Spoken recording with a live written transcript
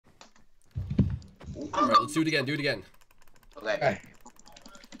All right, let's do it again. Do it again. Okay.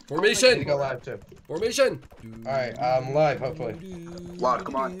 Formation. To go live too. Formation. All right, I'm live. Hopefully. Wow,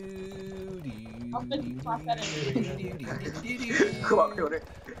 come on. Come on, Builder.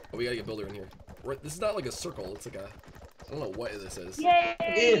 Oh, we gotta get Builder in here. This is not like a circle. It's like a. I don't know what this is.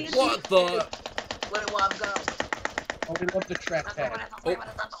 Yay! What the? Let it wild go. Oh, we love the trackpad. Oh.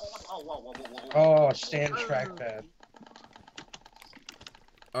 Oh, stand trackpad.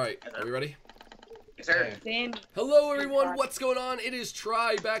 All right, are we ready? Yes, sir. Hello everyone, what's going on? It is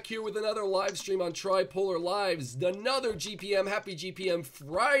Tri back here with another live stream on Tripolar Lives, another GPM, happy GPM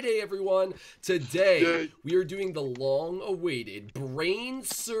Friday everyone. Today we are doing the long-awaited Brain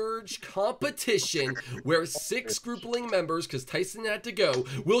Surge competition where 6 Groupling members, because Tyson had to go,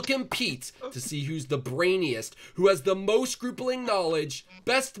 will compete to see who's the brainiest, who has the most Groupling knowledge,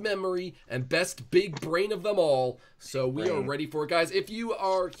 best memory, and best big brain of them all. So we are ready for it, guys. If you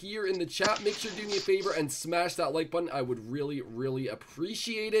are here in the chat, make sure to do me a favor and smash that like button. I would really, really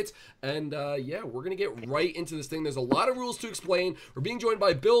appreciate it. And yeah, we're going to get right into this thing. There's a lot of rules to explain. We're being joined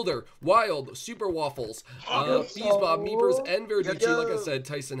by Builder, Wild, Super Waffles, Beesbob, Meepers, and Verducci. Like I said,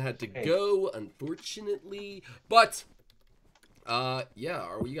 Tyson had to go, unfortunately. But, yeah,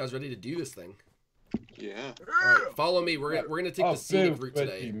 are you guys ready to do this thing? Yeah. All right, follow me. We're gonna take the scenic route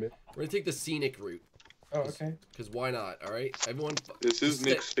today. We're going to take the scenic route. Oh, okay. Because why not? All right, everyone. This is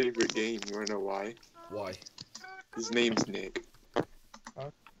Nick's favorite game. You wanna know why? Why? His name's Nick.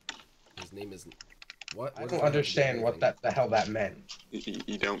 His name isn't. What? I don't understand what the hell that meant.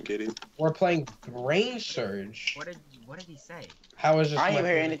 You don't get it? We're playing Brain Surge. What did he say? How is this? I didn't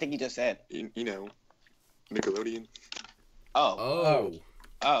hear anything you just said. You know, Nickelodeon. Oh.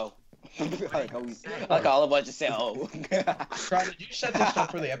 Oh. Like all of us just said, oh. Try, did you set this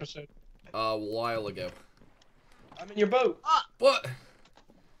up for the episode? A while ago. I'm in your boat. What?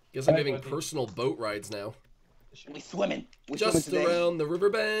 Guess I'm giving personal boat rides now. We swimming. Just around the river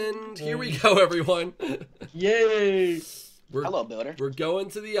bend. Here we go, everyone. Yay! Hello, Builder. We're going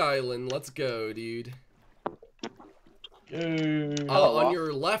to the island. Let's go, dude. Yay! On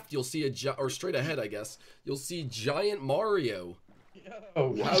your left, you'll see or straight ahead, I guess. You'll see Giant Mario.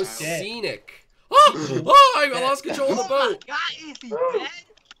 Yo, How scenic! Oh, I lost control of the boat. God, is he dead?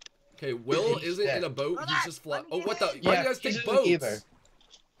 Okay, Will isn't in a boat. He's just flying. Oh, what the? Why do you guys take boats? Either.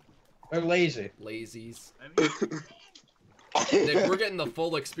 They're lazy. Lazies. Nick, we're getting the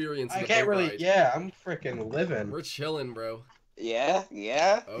full experience. I can't really. Ride. Yeah, I'm freaking living. We're chilling, bro. Yeah.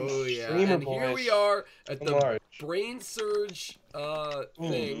 Oh yeah. Streamer and here we are at the Brain Surge thing. Oh,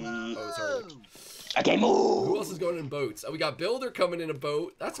 sorry. I can't move. Who else is going in boats? Oh, we got Builder coming in a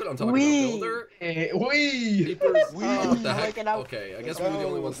boat. That's what I'm talking about. Builder. What the heck? Okay, I guess we're the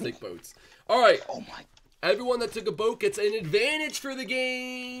only ones to take boats. All right. Oh my. Everyone that took a boat gets an advantage for the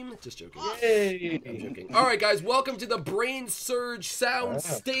game. Just joking. Yay. I'm joking. All right, guys. Welcome to the Brain Surge sound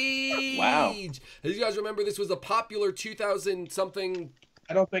stage. Wow. As you guys remember, this was a popular 2000-something.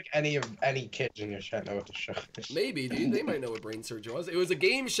 I don't think any kids in your chat know what the show is. Maybe, dude. They might know what Brain Surge was. It was a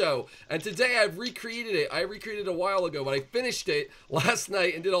game show, and today I've recreated it. I recreated it a while ago, but I finished it last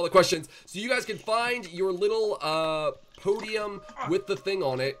night and did all the questions. So you guys can find your little podium with the thing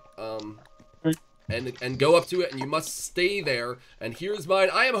on it, and go up to it, and you must stay there. And here's mine.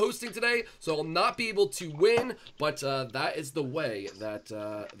 I am hosting today, so I'll not be able to win, but that is the way that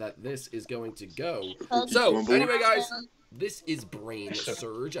that this is going to go. So anyway, guys. This is Brain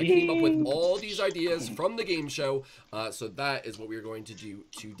Surge. I came up with all these ideas from the game show, so that is what we're going to do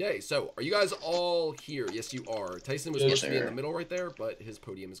today. So, are you guys all here? Yes, you are. Tyson was supposed to be in the middle right there, but his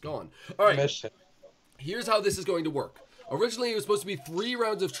podium is gone. All right, here's how this is going to work. Originally, it was supposed to be 3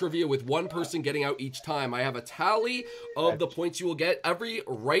 rounds of trivia with 1 person getting out each time. I have a tally of the points you will get. Every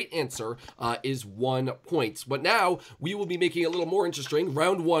right answer is 1 point. But now, we will be making it a little more interesting.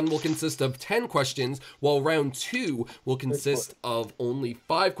 Round 1 will consist of 10 questions, while round 2 will consist of only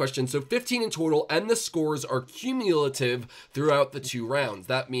 5 questions. So 15 in total, and the scores are cumulative throughout the 2 rounds.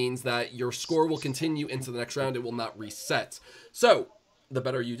 That means that your score will continue into the next round. It will not reset. So, the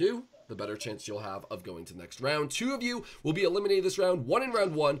better you do, the better chance you'll have of going to the next round. 2 of you will be eliminated this round. 1 in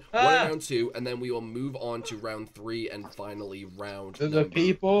round 1, 1 in round 2, and then we will move on to round 3 and finally round the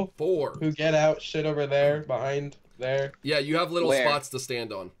people 4 who get out sit over there behind there. Yeah, you have little spots to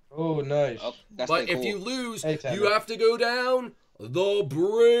stand on. Oh, nice. Oh, but if you lose, you have to go down the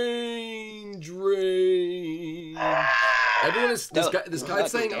brain drain. Everyone is this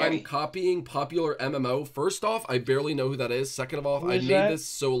guy's saying I'm copying popular MMO. First off, I barely know who that is. Second of all, I made this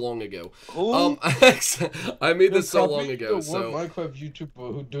so long ago. I made this so long ago. So Minecraft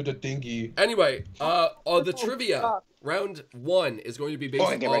YouTuber who do the dingy. Anyway, the trivia. Round 1 is going to be based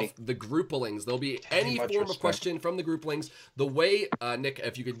Boy, get ready. off the Groupalings. There'll be any much form of respect. question from the Groupalings. The way, Nick,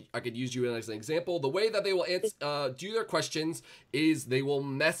 if you could, I could use you as an example. The way that they will do their questions is they will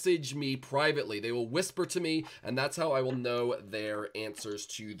message me privately. They will whisper to me, and that's how I will know their answers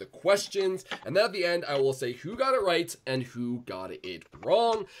to the questions. And then at the end, I will say who got it right and who got it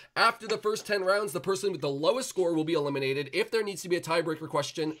wrong. After the first 10 rounds, the person with the lowest score will be eliminated. If there needs to be a tiebreaker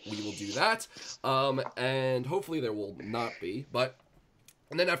question, we will do that. And hopefully there will not be,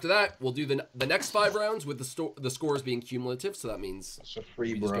 and then after that we'll do the next 5 rounds with the scores being cumulative, so that means It's a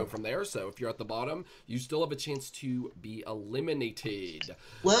free we just go bro. from there. So if you're at the bottom, you still have a chance to be eliminated.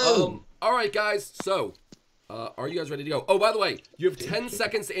 Whoa. All right, guys, so are you guys ready to go? Oh, by the way, you have 10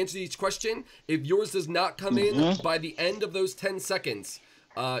 seconds to answer each question. If yours does not come in by the end of those 10 seconds,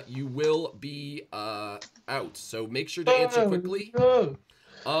 you will be out, so make sure to answer quickly.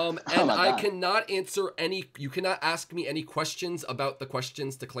 And my I God. cannot answer you cannot ask me any questions about the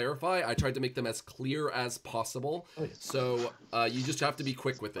questions to clarify. I tried to make them as clear as possible. So, you just have to be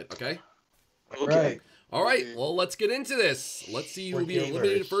quick with it, okay? Right. All right, well, let's get into this. Let's see who will be We're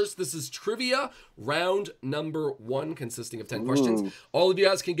eliminated gamers. first. This is trivia, round number 1, consisting of 10 questions. All of you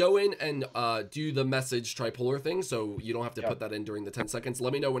guys can go in and do the message tripolar thing, so you don't have to put that in during the 10 seconds.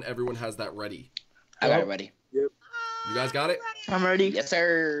 Let me know when everyone has that ready. I got it ready. You guys got it? I'm ready. Yes,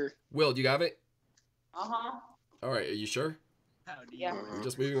 sir. Will, do you have it? Uh-huh. All right, are you sure? Yeah. We're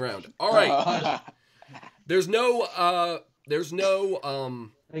just moving around. All right. There's no I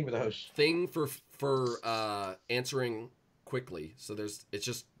think with the host. thing for answering quickly. So it's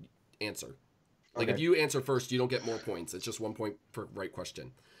just answer. Like if Okay. you answer first, you don't get more points. It's just 1 point per right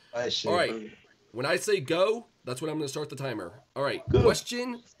question. I see. All right. When I say go, that's when I'm going to start the timer. All right.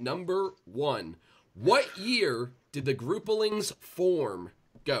 Question number 1. What year did the Groupalings form?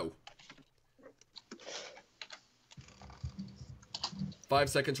 Go. 5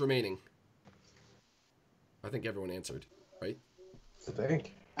 seconds remaining. I think everyone answered, right? I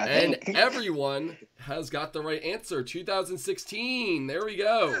think. And everyone has got the right answer. 2016. There we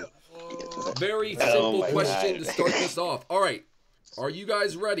go. Very simple my question God. to start this off. All right. Are you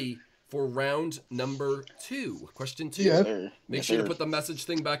guys ready for round number 2? Question 2. Yeah. Sir. Make Yes, sure to sir. put the message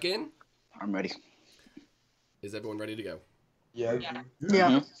thing back in. I'm ready. Is everyone ready to go? Yeah.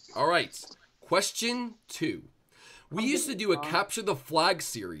 Yeah. All right. Question 2. We used to do a capture the flag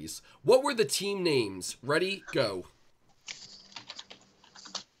series. What were the team names? Ready? Go.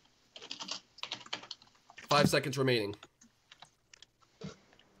 5 seconds remaining.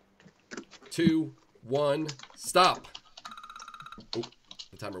 2, 1, stop. Oh,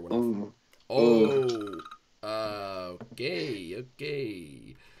 the timer went off. Oh, okay.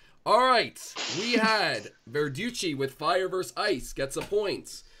 All right, we had Verducci with Fire vs. Ice, gets a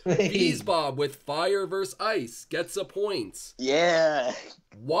point. Beesbob with Fire vs. Ice, gets a point. Yeah.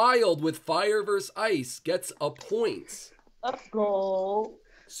 Wild with Fire vs. Ice, gets a point. Let's go.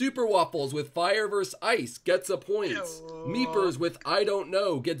 Super Waffles with Fire vs. Ice, gets a point. Meepers with I Don't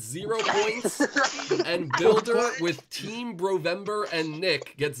Know, gets 0 points. And Builder with Team Brovember and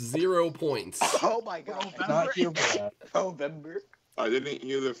Nick gets 0 points. Oh my God. Not here for that. November. I didn't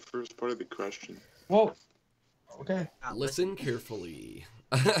hear the first part of the question. Well, okay. Listen carefully.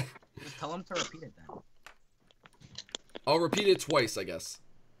 Just tell him to repeat it then. I'll repeat it twice, I guess.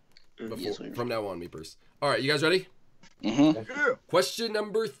 Yes, sir. From now on, Meepers. All right, you guys ready? Mm-hmm. Question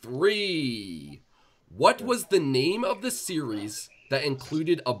number 3. What was the name of the series that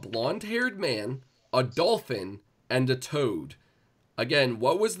included a blonde-haired man, a dolphin, and a toad? Again,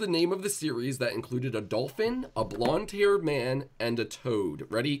 what was the name of the series that included a dolphin, a blonde-haired man, and a toad?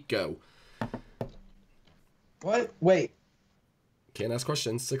 Ready? Go. What? Wait. Can't ask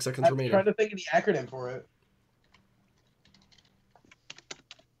questions. 6 seconds I'm remaining. trying to think of the acronym for it.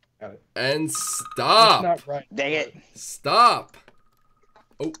 Got it. And That's stop. not right. Dang it. Stop.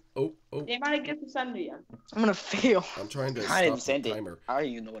 Oh. They might get to send me. I'm gonna fail. I'm trying to I stop didn't the send it. timer. I don't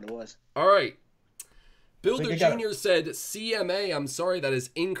even know what it was. All right. Builder think I got Jr. said CMA. I'm sorry, that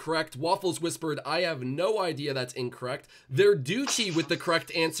is incorrect. Waffles whispered, I have no idea that's incorrect. Verducci with the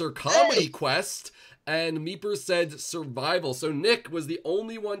correct answer, Comedy Quest. And Meeper said Survival. So Nick was the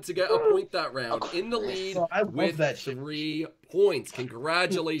only one to get a point that round. In the lead Oh, I love with that shit. 3 points.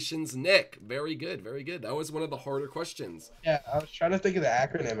 Congratulations, Nick. Very good, very good. That was one of the harder questions. Yeah, I was trying to think of the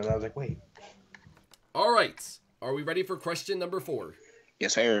acronym and I was like, wait. All right. Are we ready for question number 4?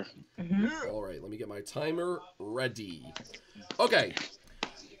 Yes, sir. All right, let me get my timer ready. Okay.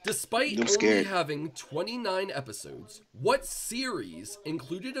 Despite I'm only scared. having 29 episodes, what series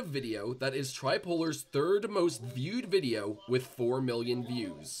included a video that is Tripolar's 3rd most viewed video with 4 million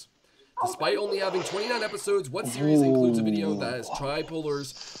views? Despite only having 29 episodes, what series includes a video that is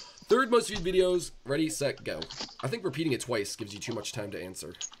Tripolar's third most viewed videos? Ready, set, go. I think repeating it twice gives you too much time to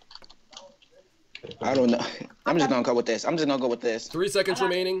answer. I don't know. I'm just gonna go with this. 3 seconds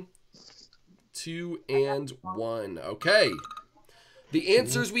remaining. 2 and 1. Okay. The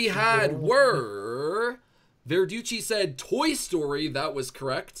answers we had were... Verducci said Toy Story. That was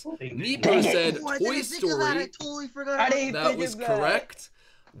correct. Meeper said Toy Story. I totally forgot. That was correct.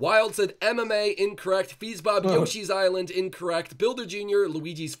 Wild said MMA, incorrect. Feesbob, Yoshi's Island, incorrect. Builder Jr.,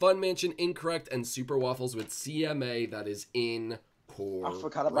 Luigi's Fun Mansion, incorrect. And Super Waffles with CMA, that is incorrect. I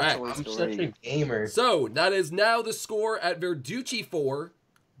forgot about Toy I'm Story. such a gamer. So, that is now the score at Verducci 4,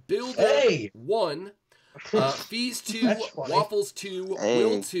 Builder 1, Fees 2, That's funny. Waffles 2, Hey.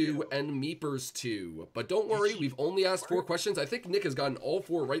 Will 2, and Meepers 2. But don't worry, we've only asked 4 questions. I think Nick has gotten all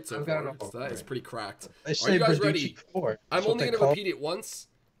 4 right so I've gotten far. all So that 4 is right. pretty cracked. I Are say you guys Verducci ready? 4. I'm That's what only they going to call- repeat it once.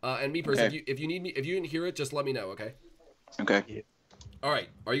 And Meepers, Okay. if you need me, if you didn't hear it, just let me know, okay? Okay. All right.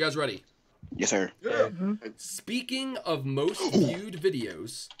 Are you guys ready? Yes, sir. Speaking of most viewed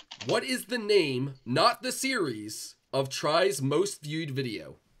videos, what is the name, not the series, of Try's most viewed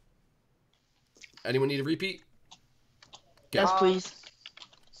video? Anyone need a repeat? Go. Yes, please.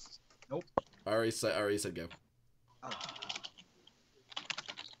 I already said go.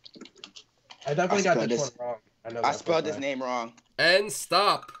 I definitely I got spelled this this- one wrong. know I that spelled for a his name wrong. And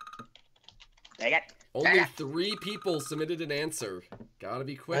stop. Dang it. Only 3 people submitted an answer. Gotta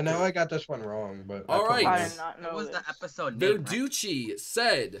be quick. I know I got this one wrong, but All right. I did not What know was this. the episode name? Right? Verducci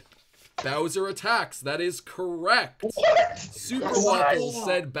said Bowser Attacks. That is correct. Super What? Waffles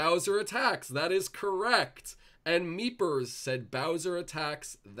said Bowser Attacks. That is correct. And Meepers said Bowser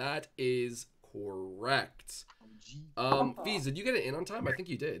Attacks. That is correct. Fees, did you get it in on time? I think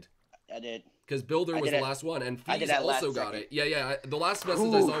you did. I did. Because Builder I was did the it. last one, and I did Fees that also last got second. it. Yeah. The last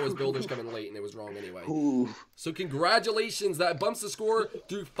message I saw was Builder's coming late, and it was wrong anyway. Ooh. So congratulations, that bumps the score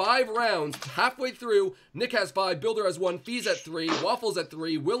through 5 rounds. Halfway through, Nick has 5, Builder has 1, Fees at 3, Waffles at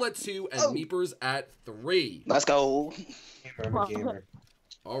 3, Will at 2, and Meepers at 3. Let's go. I'm a gamer.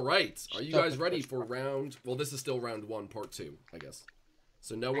 All right, are you guys ready for round? Well, this is still round 1, part 2, I guess.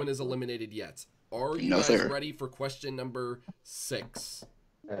 So no one is eliminated yet. Are you No, guys sir. ready for question number 6?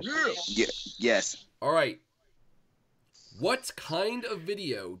 Yes. All right. What kind of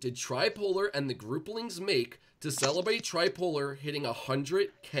video did Tripolar and the Groupalings make to celebrate Tripolar hitting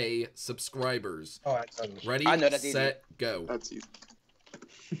 100K subscribers? Oh, I know this. Ready, I know that's set, go. That's easy.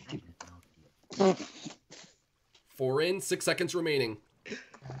 4 in, 6 seconds remaining.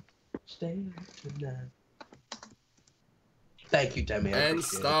 Stay tonight. Thank you, Demi. I And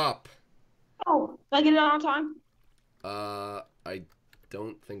appreciate it. stop. Oh, did I get it on time? I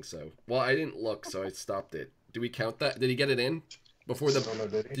don't think so. Well, I didn't look, so I stopped it. Do we count that? Did he get it in before I the? don't know,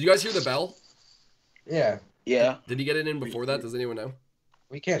 did Did he? you guys hear the bell? Yeah, Yeah. Did he get it in before that? Does anyone know?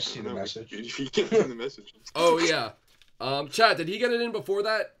 we can't see the No, message. You can't find the message. Oh yeah. Chat, did he get it in before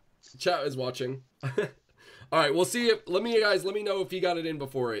that? Chat is watching. All right, we'll see if. Let me know if he got it in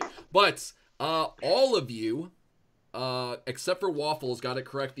before it. But all of you, except for Waffles, got it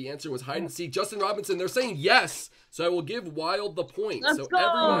correct. The answer was hide and seek. Justin Robinson, they're saying yes, so I will give Wild the point. Let's So go.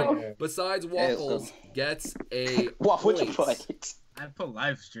 everyone besides Waffles gets a What would you point. put? I put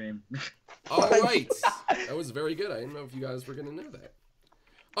live stream. All right, that was very good. I didn't know if you guys were gonna know that.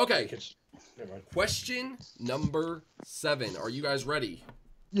 Okay, Never mind. question number 7. Are you guys ready?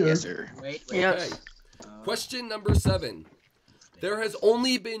 Yes, sir. Wait. Yes. Question number 7. There has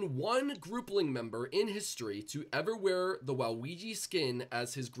only been one Groupaling member in history to ever wear the Waluigi skin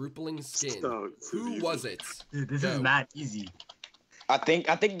as his Groupaling skin. So, this is Who easy. was it? Dude, this Go. is not easy. I think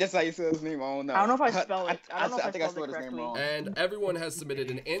that's how you say his name. I don't know. I don't know if I spelled it. I don't know if I think I spelled it spelled his name correctly. wrong. And everyone has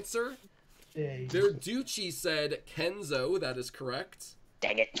submitted an answer. Verducci said Kenzo. That is correct.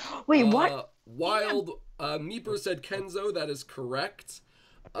 Dang it. Wait, what? Wild Meeper said Kenzo. That is correct.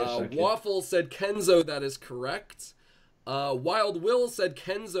 Second. Waffle said Kenzo. That is correct. Wild Will said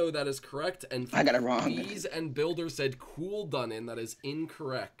Kenzo. That is correct. And I got it wrong. Bees and Builder said Cool Dunnin. That is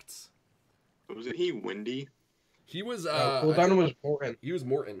incorrect. Wasn't he Wendy? He was Cool Down was Morton. he was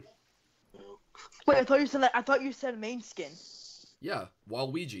Morton. No. Wait, I thought you said that. I thought you said main skin. Yeah,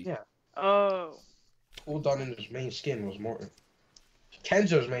 Waluigi. Yeah. Oh. Cool Down in his main skin was Morton.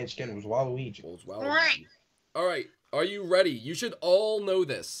 Kenzo's main skin was Waluigi. Well, it's Waluigi. All right, are you ready? You should all know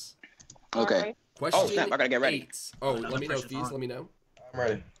this. Okay. Alright. Question snap, I gotta get ready. 8. Oh, Another let me know, pressure's Fees. on. Let me know. I'm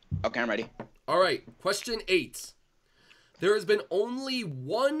ready. Okay, I'm ready. All right, question 8. There has been only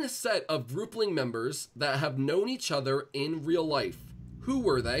one set of Groupaling members that have known each other in real life. Who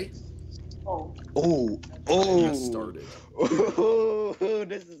were they? Oh. Oh. Get Oh. started. Oh.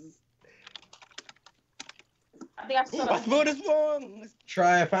 This is. I think I saw My foot is wrong.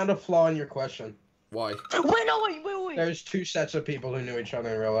 Try. I found a flaw in your question. Why? Wait, no, wait. There's two sets of people who knew each other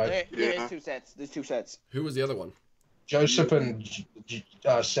in real life. There's two sets. There's two sets. Who was the other one? Joseph and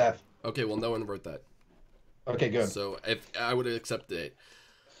Seth. Okay, well, no one wrote that. Okay, good. So if I would have accepted it.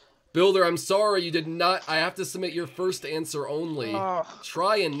 Builder, I'm sorry you did not. I have to submit your first answer only.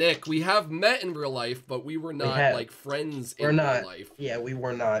 Try and Nick, we have met in real life, but we were not like friends in real life. Yeah, we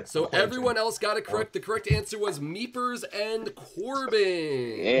were not. So everyone else got it correct. The correct answer was Meepers and Corbin.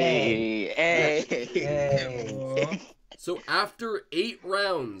 Hey. So after 8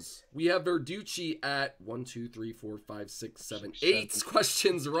 rounds, we have Verducci at 1, 2, 3, 4, 5, 6, 7, 8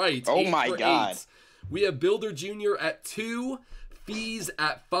 questions right. Oh 8 my for God. 8. We have Builder Jr. at 2, Fees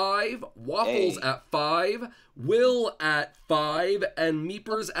at 5, Waffles at 5, Will at 5, and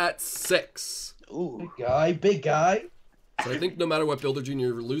Meepers at 6. Ooh. Big guy. So I think no matter what, Builder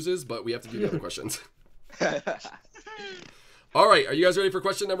Jr. loses, but we have to do the other questions. All right, are you guys ready for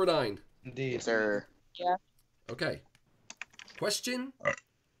question number 9? Indeed. Yes, sir. Yeah. Okay. Question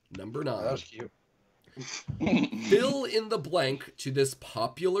number That 9. was cute. Fill in the blank to this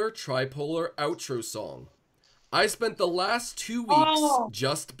popular tripolar outro song. I spent the last 2 weeks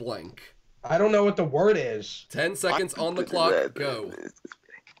just blank. I don't know what the word is. 10 seconds on the clock. Go.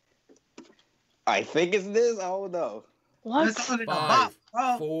 I think it's this. I don't know. What? 5,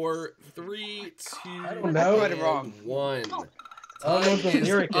 4, 3, 2, I don't know. I got it wrong. 1. I don't know what the Time is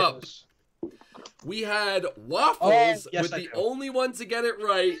lyric up. is. We had Waffles yes, with I the do. only one to get it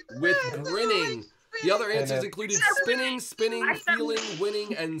right with Grinning. The other answers included spinning, feeling,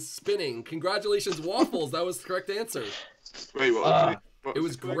 winning, and spinning. Congratulations, Waffles. That was the correct answer. Wait, what? It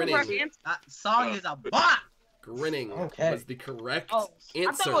was grinning. That song is a bot. Grinning Okay. was the correct I thought it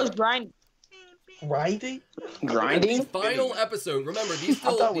answer. was grinding. Grinding? The Grinding? final episode. Remember, these I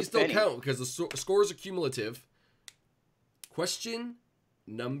thought it still was spinning. count because the scores are cumulative. Question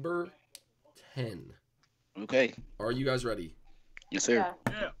number 10. Okay. Are you guys ready? Yes, sir.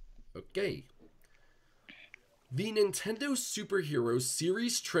 Yeah. Okay. The Nintendo Superhero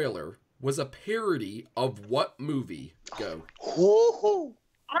series trailer was a parody of what movie? Go. Woo-hoo.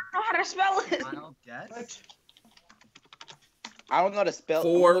 I don't know how to spell it. Final guess. I don't know how to spell.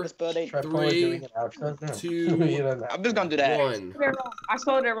 4, They... Try 3, doing an outro? No. 2, You don't know. I'm just gonna do that. 1. I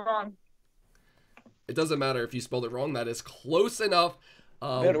spelled it wrong. It doesn't matter if you spelled it wrong. That is close enough.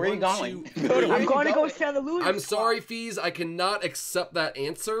 Builder, where you 1, going? 2, Builder, where I'm you going to go going? stand on the loser. I'm sorry, Fees. I cannot accept that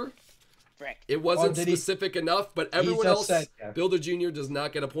answer. Frick. It wasn't did he- specific enough, but everyone just else, said, yeah. Builder Jr. does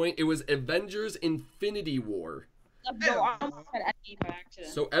not get a point. It was Avengers Infinity War. No, I almost said Eddie by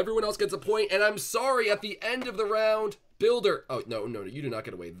accident. So everyone else gets a point, and I'm sorry, at the end of the round, Builder... Oh, no, you do not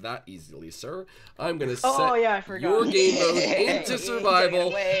get away that easily, sir. I'm going to set yeah, I forgot. your game mode into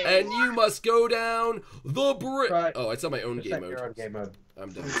survival, Take it away. and you must go down the bridge. Right. Oh, I said my own Just game set your own mode. game mode. I'm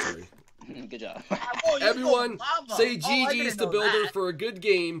done, sorry. Good job. Oh, you Everyone, go lava. say Oh, I GG's didn't to know Builder that. for a good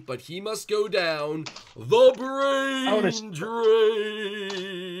game, but he must go down the brain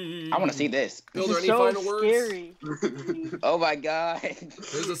drain. I want to see this. Builder, any so final words? scary. Oh my god.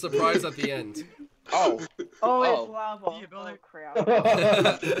 There's a surprise at the end. Oh. Oh, Oh. it's lava. See you, Builder. Oh, crap. Bye,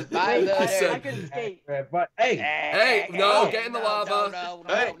 Wait, Builder. I said- could escape. But hey, Hey, no, get in the lava. No,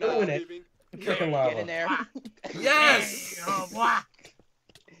 Hey, doing it. Freaking lava. Get in there. Yes! Oh, wow.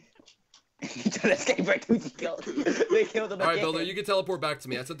 Escape right through. They killed him All right, again. Builder, you can teleport back to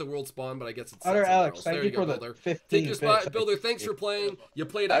me. I said the world spawn, but I guess it's Utter somewhere Alex, else. thank There you you go, for the Builder. 15 Take your spot, bits. Builder. Thanks for playing. You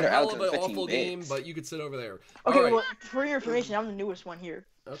played a Utter hell Alex of an for 15 awful game, bits. but you could sit over there. Okay, All right. well, for your information, I'm the newest one here.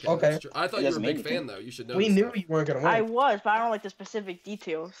 Okay. Okay. That's true. I thought It you were a doesn't big mean fan, anything. though. You should know. We this knew stuff. you weren't gonna I win. was, but I don't like the specific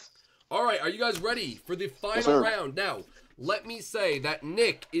details. All right, are you guys ready for the final sir. round? Now, let me say that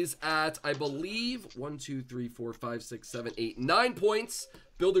Nick is at, I believe, 1, 2, 3, 4, 5, 6, 7, 8, 9 points.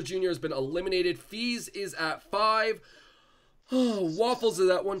 Builder Jr. has been eliminated. Fees is at 5. Waffles is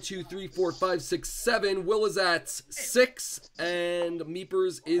at 1, 2, 3, 4, 5, 6, 7. Will is at 6. And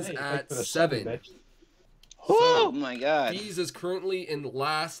Meepers is Hey, at thanks for the 7. bitch. Oh my god. Fees is currently in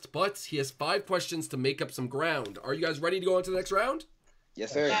last, but he has 5 questions to make up some ground. Are you guys ready to go on to the next round?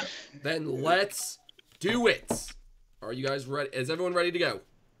 Yes, sir. Then let's do it. Are you guys ready? Is everyone ready to go?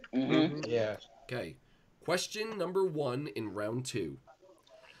 Mm-hmm. Yeah. Okay. Question number 1 in round 2.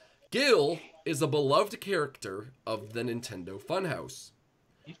 Gil is a beloved character of the Nintendo Funhouse.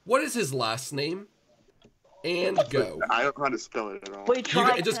 What is his last name? And go. I don't know how to spell it at all. Wait, You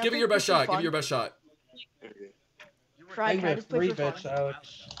try. just can I give it play your best for shot. Give fun? it your best shot. Okay. Try, Give can I me just play 3 for bits, fun?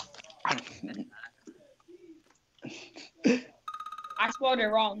 Alex. I spelled it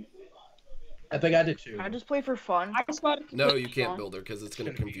wrong. I think I did too. Can I just play for fun? I spelled it No, you completely can't, wrong. Builder, because it's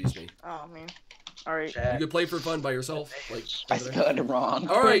going to confuse me. Oh, man. All right. You could play for fun by yourself. Like I over there. spelled it wrong.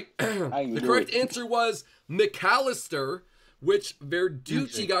 All right. can The do correct it. answer was McAllister, which Verducci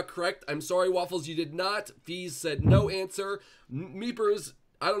Easy. got correct. I'm sorry, Waffles, you did not. Fees said no answer. Meepers,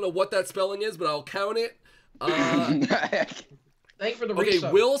 I don't know what that spelling is, but I'll count it. Thank you for the Okay,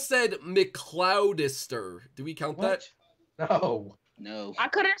 resub. Will said McLeodister. Do we count that? What? No. No. I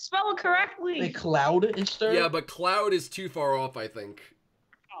couldn't spell it correctly. The cloud is there? Yeah, but cloud is too far off, I think.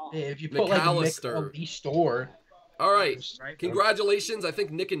 Oh. Yeah, if you put like McAllister. Mick store. All right. Right? Congratulations. I think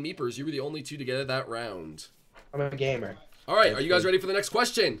Nick and Meepers, you were the only two to get it that round. I'm a gamer. All right. Are you guys ready for the next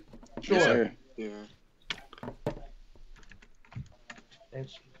question? Sure. Yes, sir. Yeah.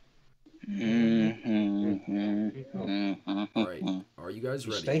 Thanks. All right. Are you guys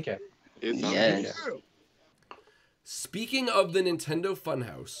Just ready? think it. It's Yes. Speaking of the Nintendo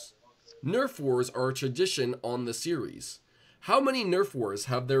Funhouse, Nerf Wars are a tradition on the series. How many Nerf Wars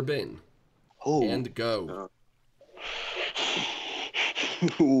have there been? Oh. And go.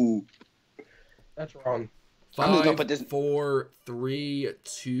 That's wrong. I'm just gonna 5, put this- 4, 3,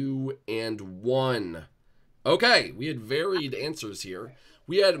 2, and 1. Okay, we had varied answers here.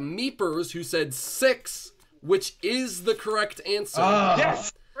 We had Meepers who said 6, which is the correct answer.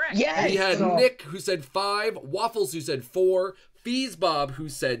 Yes. Correct. We had No. Nick who said 5, Waffles who said 4, Feesbob who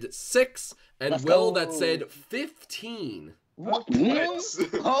said 6, and Let's Will go. that said 15. What?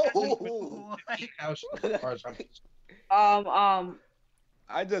 Oh. House as far as I'm-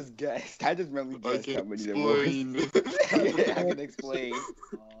 I just guessed. I just really I guessed how can many there was. explain. Yeah, I can explain.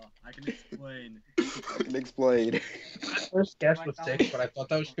 I can explain. I can explain. First guess was 6, but I thought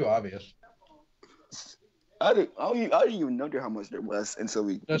that was too obvious. I didn't even know how much there was until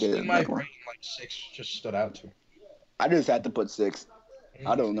we Just did in my that one. brain, like 6 just stood out to me. I just had to put 6.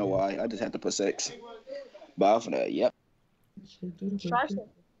 I don't know why. I just had to put 6. But after that, yep. Try something.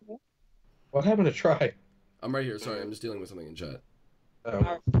 What happened to try? I'm right here. Sorry, I'm just dealing with something in chat.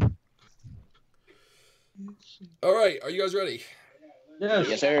 Oh. All right, are you guys ready? Yes.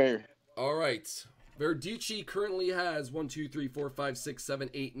 Yes, sir. All right. Verducci currently has 1, 2, 3, 4, 5, 6, 7,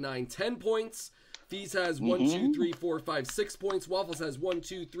 8, 9, 10 points. Fees has 1, 2, 3, 4, 5, 6 points. Waffles has 1,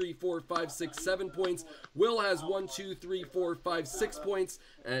 2, 3, 4, 5, 6, 7 points. Will has 1, 2, 3, 4, 5, 6 points.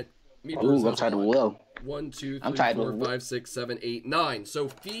 And Meepers Ooh, I'm has tied with Will. 1, 2, I'm 3, tied 4, with 5, 6, 7, 8, 9. So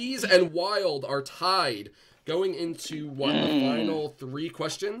Fees and Wild are tied going into what, the final 3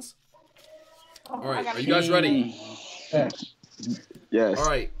 questions? All right, are you guys ready? Yes. Yes. All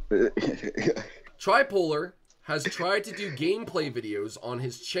right. Tripolar has tried to do gameplay videos on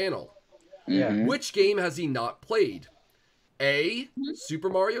his channel. Yeah. Which game has he not played? A. Super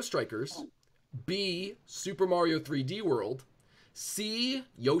Mario Strikers. B. Super Mario 3D World. C.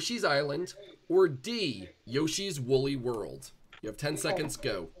 Yoshi's Island. Or D. Yoshi's Woolly World. You have 10 seconds,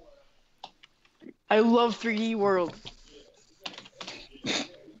 go. I love 3D World.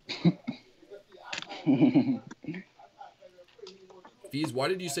 Fees, why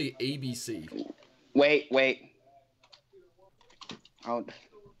did you say ABC? Wait. Oh,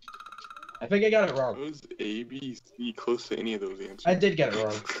 I think I got it wrong. Was A, B, C close to any of those answers? I did get it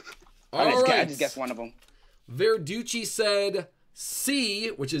wrong. I All just right. guessed one of them. Verducci said C,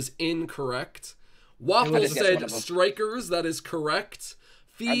 which is incorrect. I Waffles just guessed one said of them. Strikers, that is correct.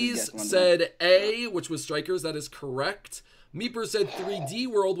 Fees guessed one of said A, which was Strikers, that is correct. Meeper said 3D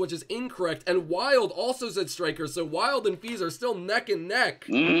World, which is incorrect. And Wild also said Strikers, so Wild and Fees are still neck and neck.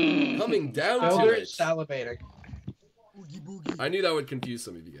 Coming down to Builder it. is salivating. Boogie boogie. I knew that would confuse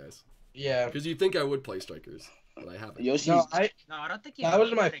some of you guys. Yeah. Because you think I would play Strikers, but I haven't. Yoshi's. No, No, I don't think you that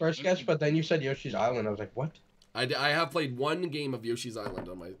was my picked first guess, any. but then you said Yoshi's Island. I was like, what? I have played one game of Yoshi's Island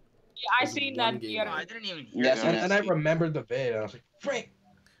on my... Yeah, I seen One that. game. Yeah, No, I didn't even hear Yes, that. And then I remembered the vid. And I was like, frick.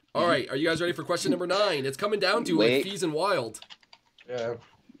 All right, are you guys ready for question number 9? It's coming down to Wait. Fees and Wild. Yeah.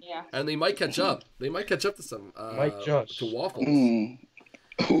 yeah. And they might catch up. They might catch up to some Might just. to Waffles.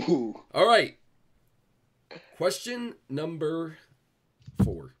 Ooh. All right. Question number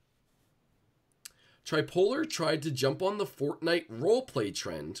 4. Tripolar tried to jump on the Fortnite roleplay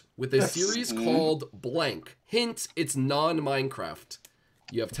trend with a series called Blank. Hint, it's non-Minecraft.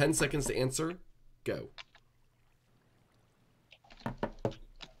 You have 10 seconds to answer. Go.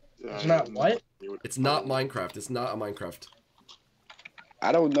 It's not what? It's not Minecraft. It's not a Minecraft.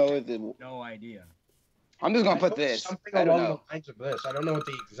 I don't know if it. No idea. I'm just gonna I put know this. Something I don't along know. the lines of this. I don't know what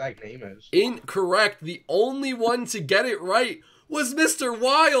the exact name is. Incorrect. The only one to get it right was Mr.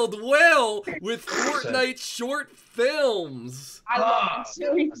 Wild Will with Fortnite short films. I love that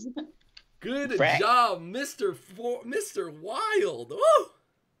series. Good Frack. job, Mr. Wild. Woo!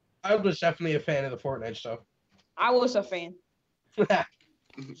 I was definitely a fan of the Fortnite stuff. I was a fan.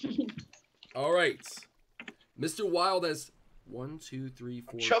 All right. Mr. Wild has 1, 2, 3,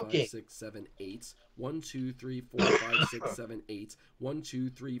 4, 5, choking. 6, 7, 8. 1, 2, 3, 4, 5, 6, 7, 8. 1, 2,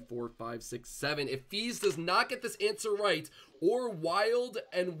 3, 4, 5, 6, 7. If Fees does not get this answer right, or Wild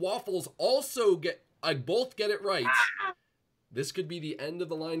and Waffles also both get it right, this could be the end of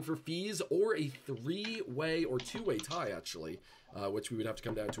the line for Fees, or a three-way or two-way tie, actually, which we would have to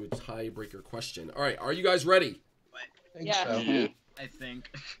come down to a tiebreaker question. All right, are you guys ready? Think Yeah. so. Yeah. I think.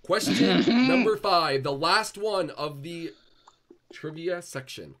 Question number 5, the last one of the trivia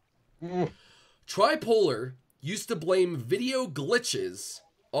section. Tripolar used to blame video glitches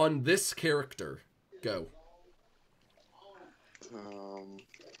on this character. Go.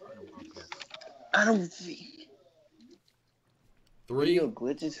 I don't see. 3, Video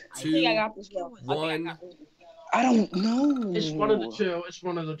glitches. I think I 2, got this one. I think I 1. got this. I don't know. It's one of the two. It's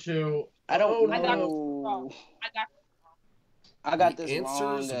one of the two. I don't Oh, I got know. wrong. I got The this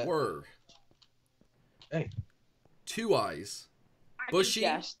answers wrong. were Hey. 2 eyes, I Bushy,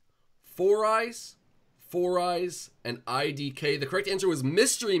 guessed. 4 eyes, 4 eyes, and IDK. The correct answer was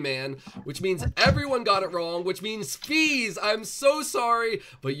Mystery Man, which means everyone got it wrong, which means Fees. I'm so sorry,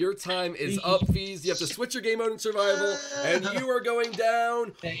 but your time is up, Fees. You have to switch your game mode in survival, and you are going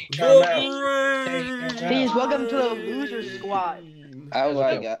down Hey, the come out. drain. Please welcome to the loser squad. Oh my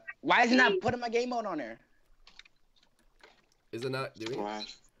Let's go. god. Why is it not putting my game mode on there? Is it not doing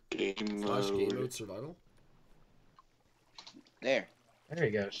Game /game mode survival? There. There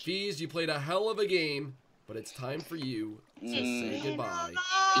he goes. Fees, you played a hell of a game, but it's time for you to say goodbye.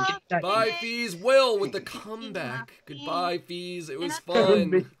 Bye, Fees. Will with the comeback. Goodbye, Fees. It was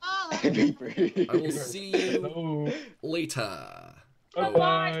fun. I will see you Oh. later.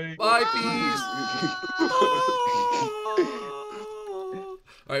 Bye. Bye, Fees.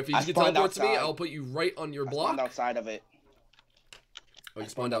 All right, Fees, I you can spawned teleport to me. outside. I'll put you right on your I block. spawned outside of it. Oh, you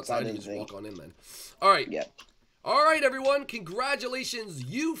spawned outside and you just anything. walk on in then. All right. Yeah. All right, everyone. Congratulations.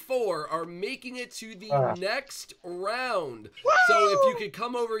 You 4 are making it to the next round. So if you could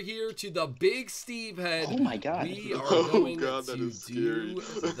come over here to the big Steve head, Oh my god. we are Oh going God, that to is do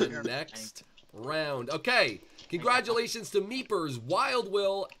scary. the next round. Okay. Congratulations to Meepers, Wild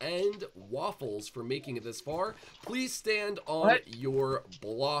Will, and Waffles for making it this far. Please stand on your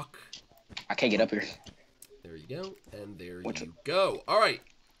block. I can't get up here. There you go. And there you go. All right.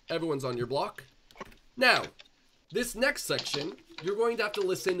 Everyone's on your block. Now, this next section, you're going to have to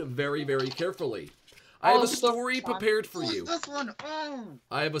listen very, very carefully. I have a story prepared for you. This one. Oh.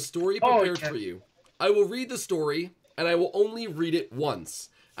 I have a story Oh, prepared yeah. for you. I will read the story, and I will only read it once.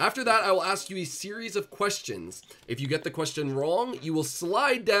 After that, I will ask you a series of questions. If you get the question wrong, you will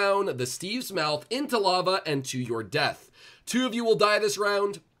slide down the Steve's mouth into lava and to your death. 2 of you will die this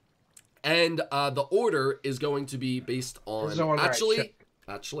round, and the order is going to be based on... So, all right,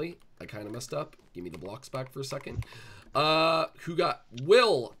 Actually, I kind of messed up. Give me the blocks back for a second. Who got...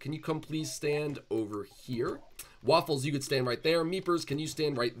 Will, can you come please stand over here? Waffles, you could stand right there. Meepers, can you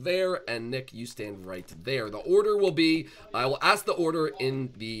stand right there? And Nick, you stand right there. The order will be... I will ask the order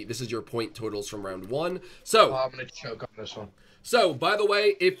in the... This is your point totals from round 1. So... I'm going to choke on this one. So, by the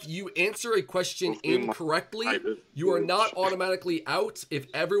way, if you answer a question incorrectly, you are not automatically out if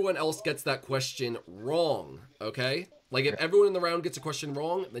everyone else gets that question wrong, okay? Like, if everyone in the round gets a question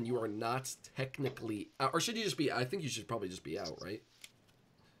wrong, then you are not technically out. Or should you just be... I think you should probably just be out, right?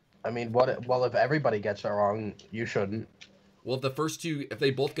 I mean, well, if everybody gets it wrong, you shouldn't. Well, if the first 2... If they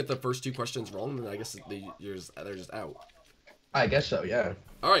both get the first 2 questions wrong, then I guess they're just out. I guess so, yeah.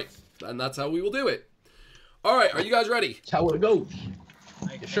 All right. And that's how we will do it. All right. Are you guys ready? That's how it goes.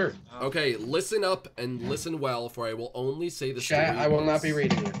 I Sure. guess. Okay. Listen up and listen well, for I will only say the story Chat, I will not once. be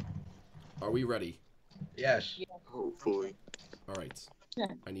reading it. Are we ready? Yes. Hopefully. All right. Yeah.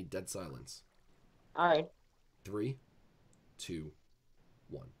 I need dead silence. All right. 3, 2,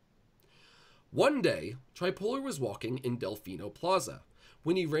 1. One day, Tripolar was walking in Delfino Plaza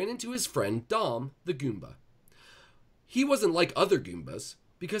when he ran into his friend Dom the Goomba. He wasn't like other Goombas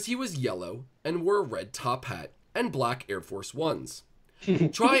because he was yellow and wore a red top hat and black Air Force Ones.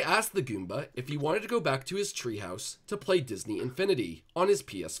 Tri asked the Goomba if he wanted to go back to his treehouse to play Disney Infinity on his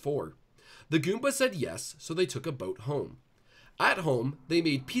PS4. The Goomba said yes, so they took a boat home. At home, they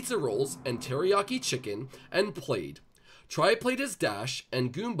made pizza rolls and teriyaki chicken and played. Tri played as Dash,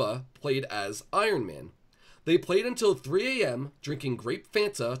 and Goomba played as Iron Man. They played until 3 a.m., drinking grape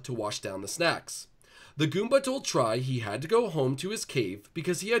Fanta to wash down the snacks. The Goomba told Tri he had to go home to his cave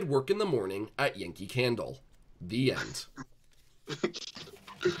because he had work in the morning at Yankee Candle. The end.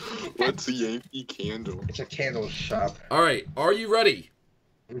 What's a Yankee Candle? It's a candle shop. All right, are you ready?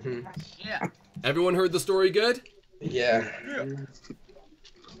 Mm-hmm. Yeah. Everyone heard the story good? Yeah.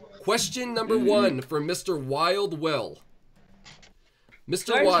 Question number 1 for Mr. Wild Will. Mr.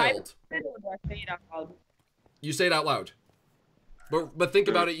 Do I type Wild, it or do I say it out loud? you say it out loud. But think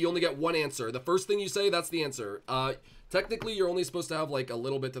about it, you only get one answer. The first thing you say, that's the answer. Technically, you're only supposed to have like a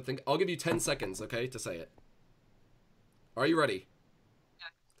little bit to think. I'll give you 10 seconds, okay, to say it. Are you ready? Yeah.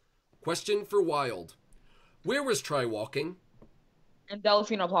 Question for Wild. Where was Try Walking? And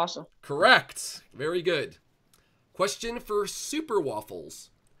Delfino Plaza. Correct. Very good. Question for Super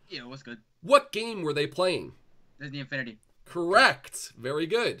Waffles. Yeah, what's good? What game were they playing? Disney Infinity. Correct. Very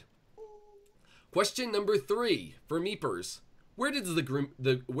good. Question number 3 for Meepers. Where did the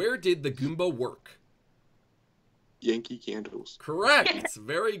Goomba work? Yankee Candles. Correct.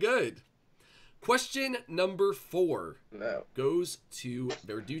 Very good. Question number 4 No. goes to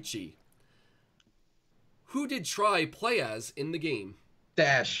Verducci. Who did Try play as in the game?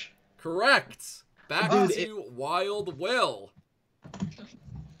 Dash. Correct. Back Dude, to Wild Will.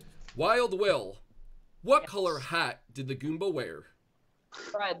 Wild Will. What Yes. color hat did the Goomba wear?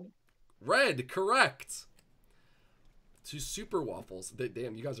 Fred. Red. Correct. To Super Waffles.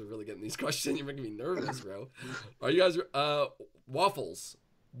 Damn, you guys are really getting these questions. You're making me nervous, bro. Are you guys Waffles?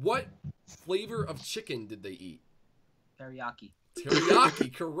 What flavor of chicken did they eat? Teriyaki.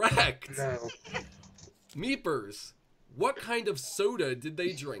 Teriyaki. Correct. No. Meepers. What kind of soda did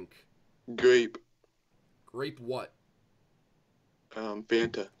they drink? Grape. Grape what?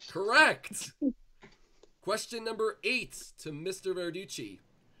 Fanta. Correct. Question number 8 to Mr. Verducci.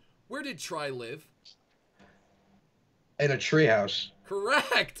 Where did Try live? In a treehouse.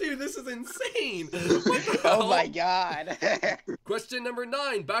 Correct. Dude, this is insane. What the Oh hell? my god. Question number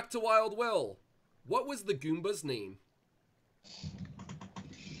 9. Back to Wild Will. What was the Goomba's name?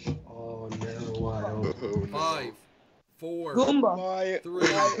 Oh no, Wild. Oh, no. 5, 4, Goomba. Mario, 3,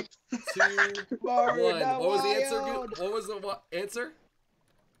 2, Mario, 1. not What was the answer? Wild. What was the answer?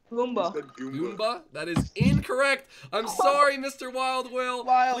 Goomba. Said Goomba. Goomba? That is incorrect. I'm sorry, Mr. Wild Will.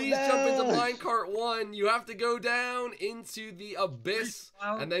 Wild, Please jump into no. minecart 1. You have to go down into the abyss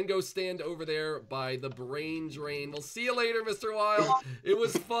and then go stand over there by the brain drain. We'll see you later, Mr. Wild. It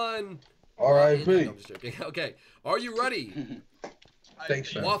was fun. No, R.I.P. I'm just joking. Okay. Are you ready?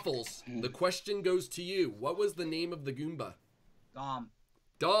 Thanks, sir. Waffles, the question goes to you. What was the name of the Goomba?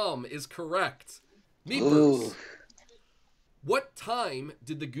 Dom is correct. Meepers, Ooh. what time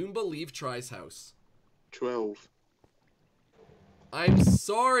did the Goomba leave Try's house? 12. I'm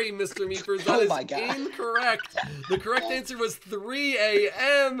sorry, Mr. Meepers. That Oh is my God. incorrect. The correct answer was 3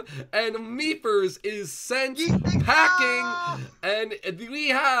 a.m. and Meepers is sent packing. And we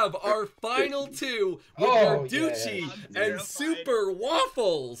have our final 2 with Oh, Verducci yeah. and Super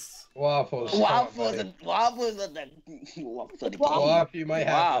Waffles. Waffles. Waffles Buddy. and waffles are the waffles are the Waff, you might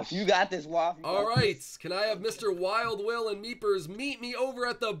have Waff, this. you got this, Waff. You All got right, this. can I have Mr. Wild Will and Meepers meet me over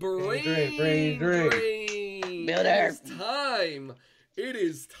at the brain Brain drain? Builder. It is time. It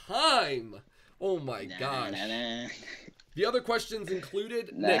is time. Oh my gosh. Nah, nah, nah. The other questions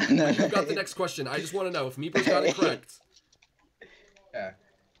included. Nah, Nick, nah. you got the next question. I just want to know if Meepers got it correct. Yeah.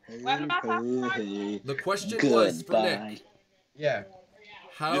 The question was for Nick. Goodbye. Yeah.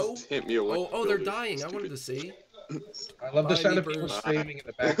 How? Just hit me a Oh, they're dying. I wanted to see. I love the Bye, sound of Meepers. people screaming in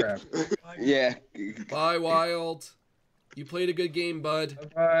the background. Yeah. Bye, Wild. You played a good game, bud. You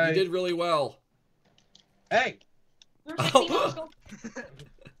Bye. did really well. Hey. Oh.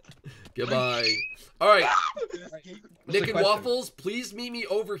 Goodbye. All right. What's Nick the and question? Waffles, please meet me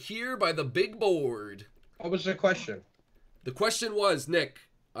over here by the big board. What was the question? The question was, Nick,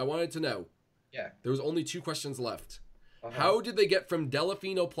 I wanted to know. Yeah. There was only 2 questions left. Uh-huh. How did they get from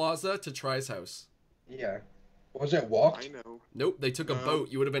Delfino Plaza to Try's house? Yeah. Was it walked? I know. Nope, they took a boat.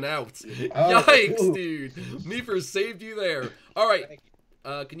 You would have been out. Oh, Yikes, ooh. dude. Meepers saved you there. All right.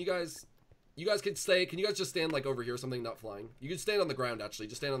 Thank Can you guys can stay. Can you guys just stand like over here or something, not flying? You can stand on the ground, actually.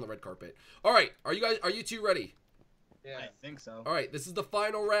 Just stand on the red carpet. All right. Are you 2 ready? Yeah. I think so. All right, this is the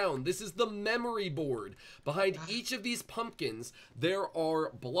final round. This is the memory board. Behind each of these pumpkins, there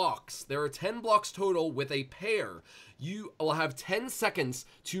are blocks. There are 10 blocks total with a pair. You will have 10 seconds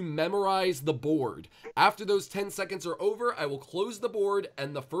to memorize the board. After those 10 seconds are over, I will close the board,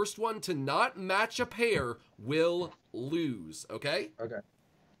 and the first one to not match a pair will lose, okay? Okay.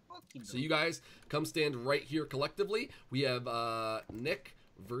 So you guys come stand right here collectively. We have Nick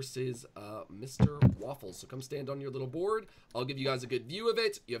versus Mr. Waffles. So come stand on your little board. I'll give you guys a good view of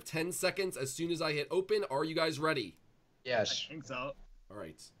it. You have 10 seconds as soon as I hit open. Are you guys ready? Yes. I think so. All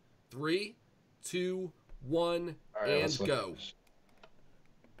right. 3, 2, 1, All right, and let's look at go.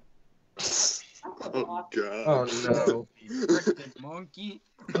 this. Oh, God. Oh no. Frickin' monkey.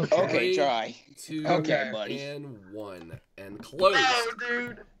 Okay, Three, try. 2, Okay, buddy. and 1. And close. No,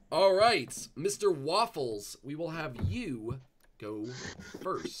 dude. All right, Mr. Waffles, we will have you go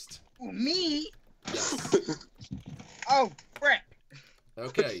first. Oh, me? Yes. Oh, frick.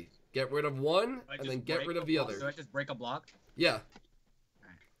 Okay, get rid of one, Do I and just then get break rid a of the block? other. Do I just break a block? Yeah.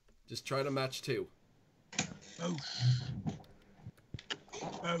 Just try to match two. Oh.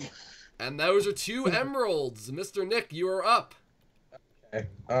 Oh. And those are 2 emeralds. Mr. Nick, you are up.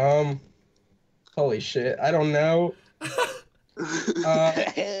 Okay. Holy shit. I don't know.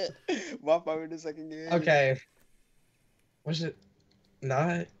 My phone in the second game. Okay. Was it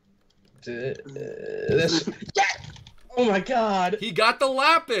not? This. Yeah! Oh my god. He got the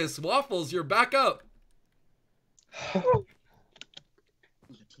lapis. Waffles, you're back up. It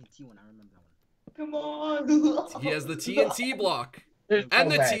was a TNT one. I remember that one. Come on. He has the TNT block. There's And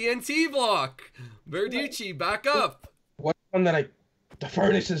no the way. TNT block. Verducci, back up. What one that I? The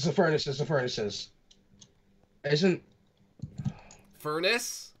furnaces. Isn't?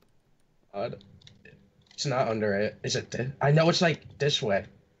 Furnace. It's not under it. Is it? I know it's like this way.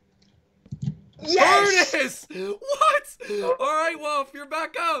 Yes! Furnace! What? All right, Wolf, you're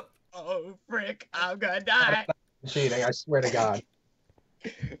back up. Oh, frick. I'm gonna die. Cheating. I swear to God.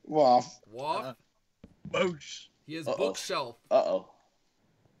 Wow. Wolf, Boosh. he has Uh-oh. bookshelf. Uh-oh.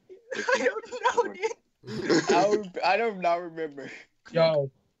 I don't know, dude. I don't not remember. Yo.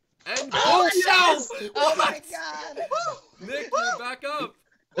 And Oh, bookshelf! yes! What? Oh my god! Nick, you're back up.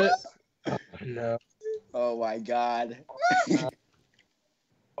 No. Oh my god.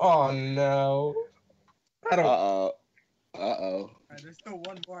 Oh no. I don't. Uh-oh. Uh-oh. There's still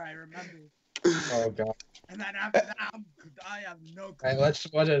one more I remember. Oh god. And then after that, I have no clue. Alright, let's.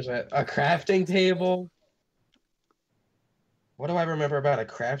 What is it? A crafting table? What do I remember about a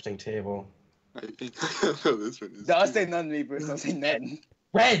crafting table? I think I know this one is. Don't say nothing to me, Bruce. Don't say nothing.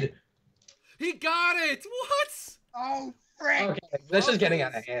 Red. He got it. What? Oh, frick. Okay, this is getting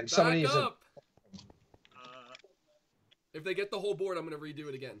out of hand. Back Somebody needs to. up. If they get the whole board, I'm gonna redo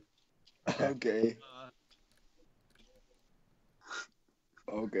it again. Okay.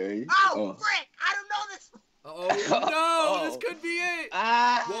 Okay. Oh, frick. I don't know this. Oh no, this Oh. could be it.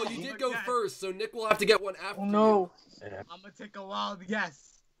 Ah! Well, you did go Okay. first, so Nick will have to get one after Oh no. Yeah. I'm gonna take a wild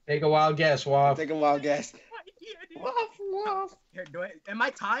guess. Take a wild guess, Waf. Take a wild guess. Yeah, Woof, woof. Here, am I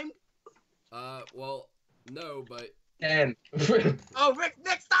timed? you. Well, no, but 10. Oh, Rick,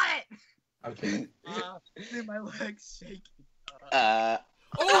 Nick's on it. I'm kidding. My legs shaking. Uh.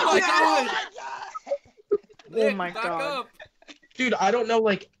 oh my Oh god, my god! Nick, my back God. up. Dude, I don't know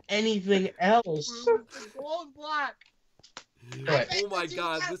like anything else. Gold block. What? Oh my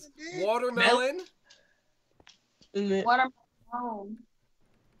god, this watermelon. Watermelon.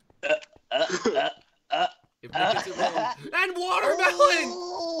 If Nick gets it wrong, and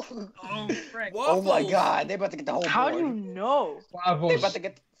watermelon. Oh, frick. Oh my Waffles. god, they about to get the whole How board. do you know? They Waffles. about to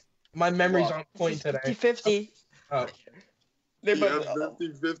get. My memory's on point today. 50-50. Oh, They Yeah, about to.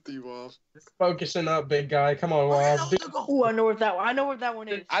 50-50, Wolf. focusing up, big guy. Come on, Waf. Dude, Ooh, I know what that one. I know what that one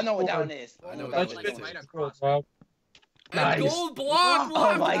is. I know what that one is. I know what Let's that get one is. Right too. across. Waf. And Nice. gold block. We'll Oh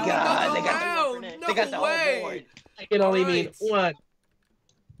have to my do God, another they got the round. one for Nick. No They got the whole way. board. I can only mean Alright. one.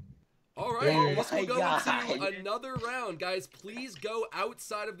 All right, Oh I guess we'll my go God. into another round, guys. Please go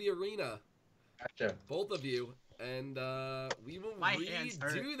outside of the arena, Gotcha. both of you, and we will My hands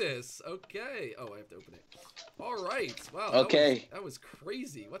hurt. redo this. Okay. Oh, I have to open it. All right. Wow. Okay. That was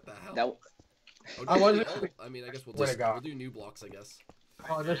crazy. What the hell? That. Oh, I do wasn't- we- I mean, I guess we'll Swear to just God. we'll do new blocks, I guess.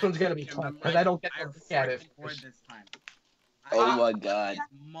 Oh, this one's gonna be tough because I don't get to look at it. Board this time. Oh my god.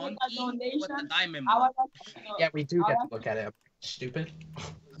 Monkey donation? with the diamond. I block. would like to, Yeah, we do get to look at it. Stupid.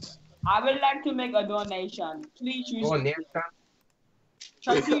 I would like to make a donation. Please use Go on near time.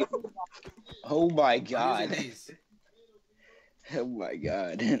 try to use Oh my I'm god. using these. Oh my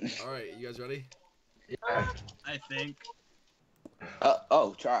god. All right, you guys ready? Yeah. I think.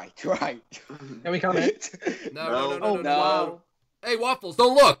 Oh, try. Can we come in? No. Oh no. no. Hey, Waffles,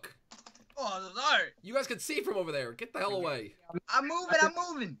 don't look. Oh, Lord. You guys can see from over there. Get the hell away. I'm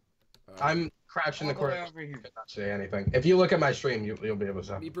moving. All right. I'm crouching in the All the way corner. over here. Cannot say anything. If you look at my stream, you'll be able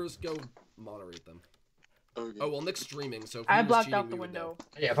to Me, see. Bruce, go moderate them. Okay. Oh well, Nick's streaming, so if I he was blocked cheating, out the we would know. window.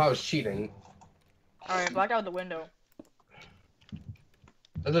 Yeah, if I was cheating. Alright, blocked out the window.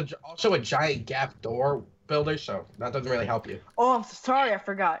 There's also a giant gap door builder, so that doesn't really help you. Oh, I'm sorry, I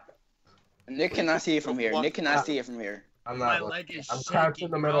forgot. Nick cannot see it from here. Nick cannot see it from here. I'm My not. leg is I'm shaking, crouched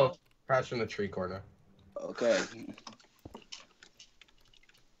in the middle, bro. crouched in the tree corner. Okay.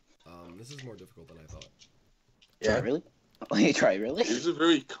 This is more difficult than I thought. Try Yeah. really? You try really? These are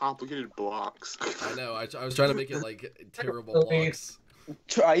very complicated blocks. I know. I was trying to make it like terrible Okay. blocks.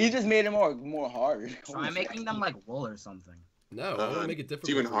 Try. You just made it more hard. Try making them like wool or something. No, I want to make it difficult. It's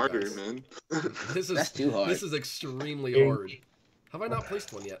even for you harder, guys. man. That's too hard. This is extremely hard. Have I not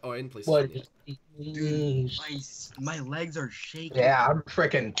placed one yet? Oh, I didn't place What? one yet. Dude, My legs are shaking. yeah, I'm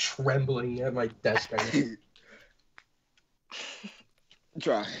freaking trembling at my desk right now.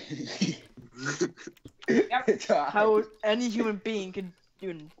 Try. Try. How any human being could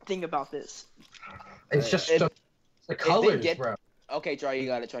even think about this? It's just If- the colors, get- bro. Okay, try. You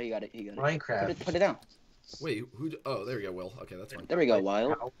got it. Try. You got it. You got it. Minecraft. Put it down. Wait, who? Oh, there we go, Will. Okay, that's fine. There we go.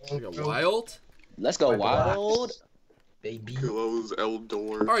 Wild. There we go, Wild. Let's go. My Wild. Baby. Close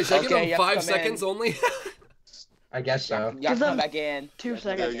Eldor. All right, should I give Okay, him you have 5 to come seconds only? I guess so. Y'all Give come them back in. 2 Y'all come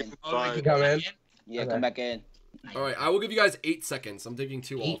seconds. back in. Five. You come in. Yeah, Okay. come back in. All right, I will give you guys 8 seconds. I'm taking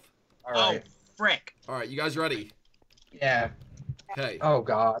 2 off. Alright. Frick. All right, you guys ready? Yeah. Okay, Oh,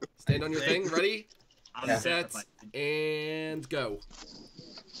 God. stand on your thing. Ready, I'm Yeah. set, and go.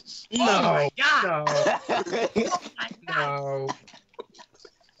 No. Oh my god. No.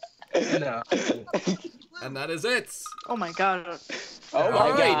 No. And that is it. Oh my god. Oh my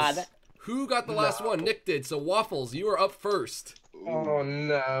All right. god. Who got the last one? Nick did. So Waffles, you are up first. Oh,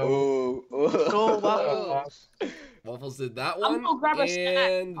 no. Ooh. Ooh. Go, Waffles. Waffles did that I'm one, gonna grab a snack.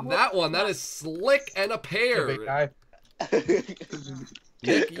 and I'm that gonna- one. That is Slick and a Here, big pear. guy.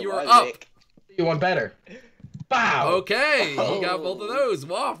 Nick, Come you are on, up. Nick. You want better. Bow. Okay, Oh. you got both of those.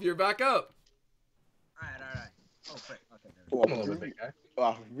 Waff, you're back up. Alright. Oh, frick. Okay, there we Oh, Come on, little big guy.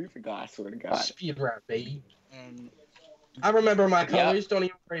 oh, we forgot. I swear to God. Speed round, baby. go. And I remember my Yeah. colors. Don't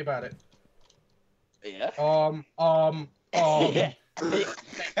even worry about it. Yeah.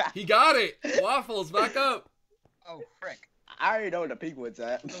 He got it. Waffles, back up. oh, frick. I already know where the people it's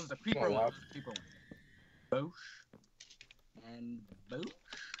at. Those are the creeper Come on, ones. Creeper ones. Boosh. And boosh.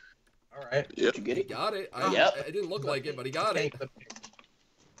 Alright. Yep. Did you get He it? got it. Yep. It didn't look like it, but he got it.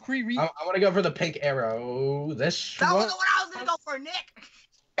 Creepy. I want to go for the pink arrow. This That one. was what I was gonna go for,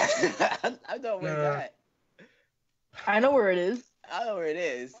 Nick. I know where Nah. it's at. I know where it is. I know where it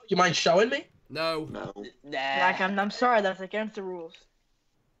is. You mind showing me? No. No. Like, I'm sorry, that's against the rules.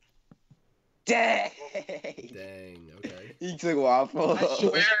 Dang. Dang. Okay. He took waffle.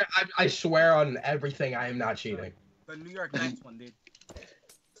 I swear on everything I am not cheating. The New York Knicks one, dude.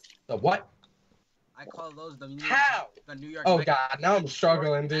 The what? I call those the New How? The New York Oh Knicks. god, now I'm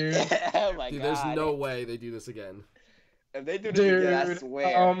struggling, dude. Oh my Dude, god. there's no way they do this again. If they do this again, I Dude,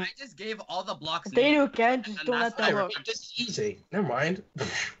 swear. I just gave all the blocks. If they Nick. do again, just And don't that's let them why- look. Just easy. Never mind.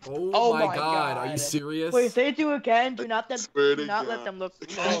 Oh, my my god. Are you God. serious? Wait, if they do again, do not Swear to let God. them look. Oh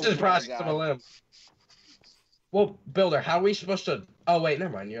This is my process of a God. limb. Well, Builder, how are we supposed to? Oh wait,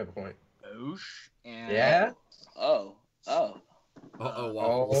 never mind. You have a point. Boosh. And Yeah. Oh. Oh. Uh-oh,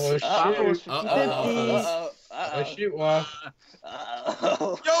 Waffles. Oh Waffles, shoot! 50-50. Uh-oh. Oh shoot! Well,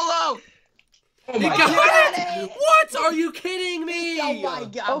 Uh-oh. YOLO! oh He my got god! it! What? Are you kidding me? Oh my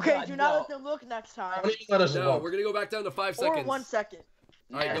god. Okay, do not no. let them look next time. Why don't you let us No, look? we're gonna go back down to 5 Or seconds. 1 second.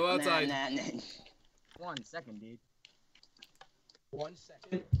 All right, go outside. Nah. 1 second, dude. 1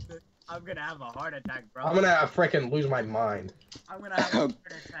 second. I'm gonna have a heart attack, bro. I'm gonna frickin' lose my mind. I'm gonna have a heart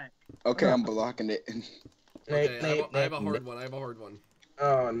attack. Okay, I'm blocking it. Okay, I have a hard one. I have a hard one.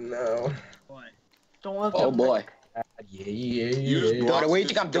 Oh no. What? Don't let Oh them boy. Yeah. Use yeah. Builder, what do you blocks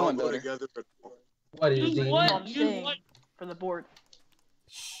think I'm that doing, don't go Builder? together for- What is Use the? what? I'm Use saying what? for the board.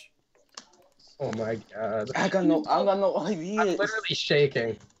 Shh. Oh my god. I got no I'm ideas. literally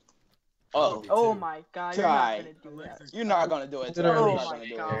shaking. Oh, Oh my god, you're Try. not gonna do that. you're not gonna do it. Try. Literally You're not Oh gonna my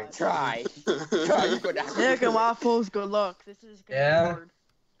do God. it. Try. Try. You could not. Nick and Waffles, good luck. This is gonna Yeah. be hard.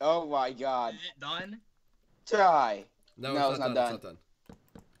 Oh my god. Is it done? Try. No, No, it's not done. It's not done.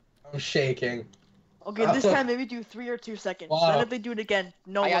 I'm shaking. Okay, this time maybe do 3 or 2 seconds. Wow. Then if they do it again,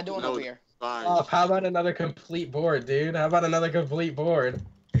 no I one gotta do do it it. over here. Five. How about another complete board, dude? How about another complete board?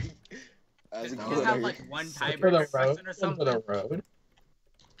 That's Just good. have like one For tiebreaker the road. person or For something. the road.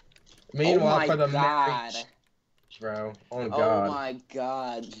 Oh Meanwhile, my for the god. marriage, bro. Oh Oh god. my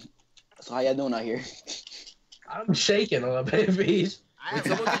god. So how y'all doing out here? I'm shaking a little bit, bees. I Wait,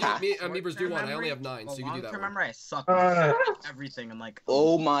 have someone can do me short-term Meepers do one. I only memory, have 9, so but you can do that long-term one. memory, I suck Uh, at everything. I'm like,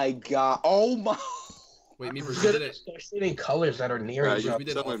 Oh my god. Oh my. Wait, Meepers, you Good did at it. seeing colors that are near Yeah, each you- other. we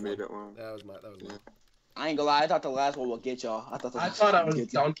did all someone four. made it wrong. That was mine. I ain't gonna lie. I thought the last one would get y'all. I thought I was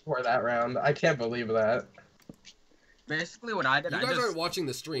done for that round. I can't believe that. basically what I did. You I guys just, aren't watching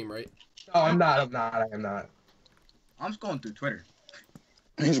the stream, right? Oh, I'm not. I am not. I'm just going through Twitter.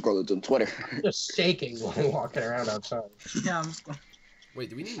 He's scrolling through Twitter. I'm just shaking while walking around outside. Yeah, I'm just going. Wait,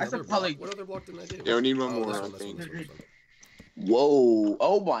 do we need I another said block? probably- What other block did I do? Yeah, we need one Oh, more, this I one, this one, think. this one, this one. Whoa.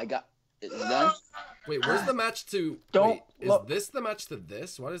 Oh my god. Is it done? Wait, where's the match to... Don't Wait, is look. this the match to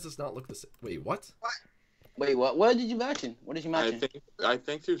this? Why does this not look the same? Wait, what? Wait, what did you mention? What did you I mention?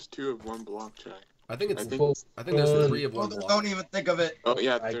 think there's 2 of 1 block track. I think it's. I think. I think there's 3 of 1 Don't block. even think of it. Oh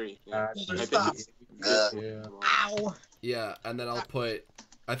yeah, I 3. Yeah. got I you. think it's this Yeah. block. Ow. Yeah, and then I'll put.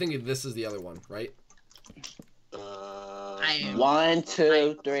 I think this is the other one, right? am- 1,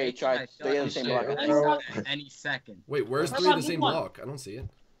 2, 3. I Try feel 3 like of the same I block. should- Any second. Wait, where's What 3 of the about same this one? block? I don't see it.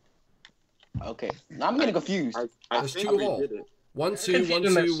 Okay. Now I'm getting confused. I There's think 2 of we all. did it. 1, 2, 1, Confusing 2,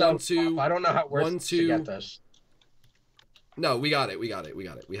 1, themselves. 2. I don't know how we're 1, to 2. get this. No, we got it. We got it. We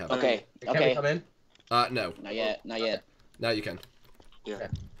got it. We have it. Okay. Can we Okay. come in? No. Not yet. Not yet. Now you can. Yeah.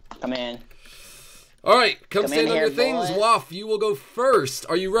 Come in. All right, come Come stand in on here, your things. boys. Waff, you will go first.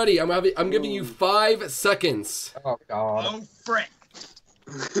 Are you ready? I'm giving you 5 seconds. Oh god. Oh frick!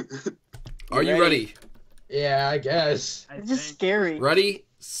 Are you ready? ready? Yeah, I guess. This is scary. Ready,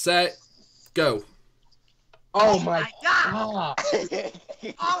 set, go. Oh my god! god.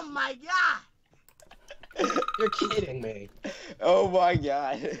 Oh my god! You're kidding me. Oh my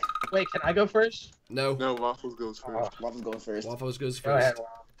god. Wait, can I go first? No. No, Waffles goes first. Waffles going first. Waffles goes Go ahead. first.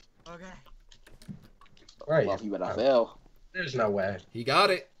 Okay. Where are you? Waffle, you better fail. There's no way. He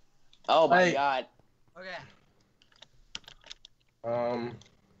got it. Oh my Hey. god. Okay.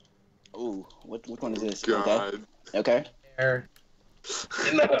 Ooh, which one is this? Okay. God. Okay. There.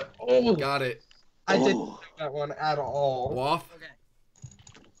 Oh, Got it. I didn't Ooh. know that one at all. Waff. Okay.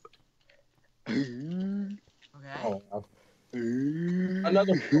 Okay. Oh, wow.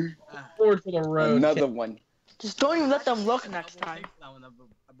 Another Uh, board for the road. Another one. Just don't even let them look next time. that one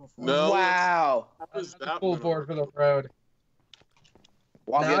before. No. Wow. How was that Full one? board for the road.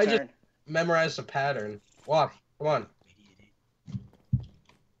 Waffle, Now your I just- turn. Memorize the pattern. Walk. Come on.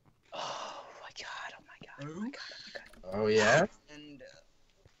 Oh my god. Oh my god. Oh my god. Oh yeah. And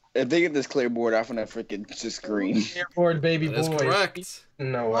If they get this clear board, I'm gonna freaking just scream. Board, baby That is boy. correct.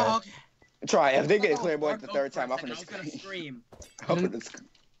 No way. oh, okay. Try. If they get a Oh, clear board the go third for time, a I'm second, gonna I was gonna scream. scream. I'm gonna scream.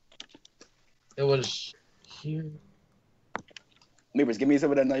 It was here. Neighbors, give me some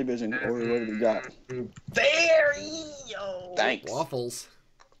of that night vision. Or whatever you got. There. Yo. Thanks. Waffles.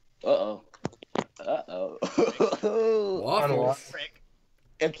 Uh-oh. Uh-oh. Waffles. Frick.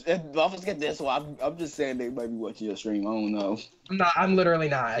 if Waffles get this one, I'm just saying they might be watching your stream. I don't know. I'm not. I'm literally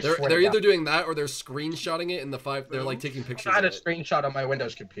not. I They're swear to either God. doing that or they're screenshotting it in the 5. They're like taking pictures I had of a it. screenshot on my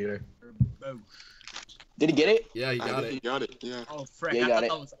Windows computer. Boom. Did he get it? Yeah, he I got think he it. got it. Yeah. Oh frick! Yeah, you I got thought it.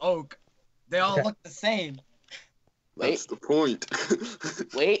 that was oak. They all Okay. look the same. Wait. That's the point.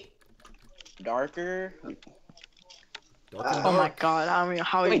 Wait. Darker. Dark and Oh my dark. god, I don't know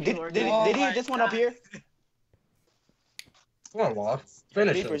how Wait, you did, people are did, doing Oh did he my hit this one up God. here? Come on, Walt.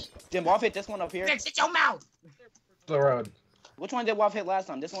 Finish Neighbors, it. did Waff hit this one up here? Frick, shut your mouth. The road. Which one did Waff hit last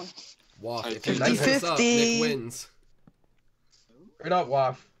time? This one? Waff. I If he think messes this up, 50-50. Nick wins. Right up,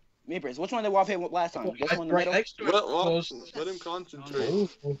 Waff. Neighbors, which one did Waff hit last time? This one in the Right middle? next to it. Well, Close. let him concentrate. Ooh.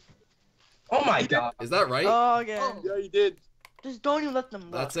 Oh my god. Is that right? Oh, again. Yeah, he did. Just don't even let them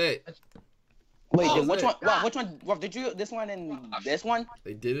look. That's it. Wait, Oh, then which is it? one? Waff, which one? Waff, did you this one and this one?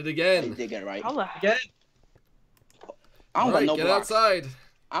 They did it You again. did get it right. How the heck? Get it? I don't All got right, no get blocks. outside.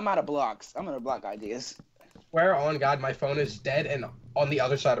 I'm out of blocks. I'm out of block ideas. Swear on God, my phone is dead and on the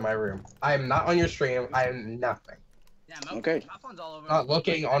other side of my room. I am not on your stream. I am nothing. Yeah, Okay. My phone's all over. Not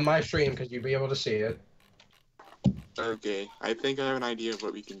looking on my stream because you'd be able to see it. Okay, I think I have an idea of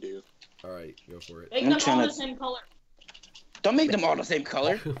what we can do. All right, go for it. Make I'm them all trying the to- same color. Don't make them all the same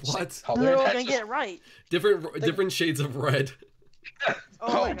color. What? Color. They're all That's gonna just- get it right. Different shades of red.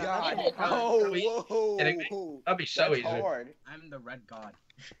 Oh, my god. that's hard. Oh, whoa. Kidding me? That'd be so That's easy. hard. I'm the red god.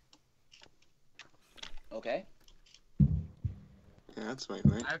 Okay. Yeah, that's fine,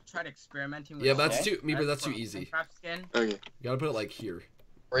 right? I've tried experimenting with. Yeah, that's Okay. too. Meeper, that's too easy. Minecraft skin. Okay. You gotta put it like here.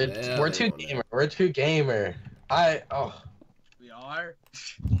 We're, Yeah, we're they too don't know. gamer. We're too gamer. We are.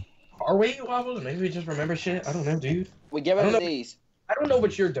 Are we, Wobbles? Maybe we just remember shit. I don't know, dude. We get rid I of don't know. these. I don't know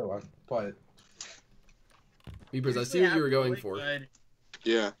what you're doing, but Meepers, I Usually see what have you were going really for. good-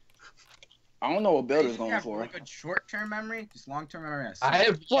 Yeah. I don't know what I builder's usually going have for. really good short-term memory, just long-term memory. I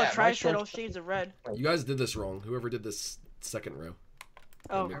have. What? yeah, Try my to short- those shades of red. You guys did this wrong. Whoever did this second row.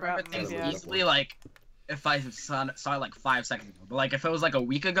 Oh Yeah, I crap. remember things Maybe Yeah. I- easily like if I saw it like 5 seconds ago. But like if it was like a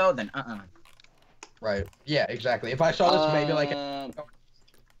week ago, then Right. Yeah, exactly. If I saw this maybe like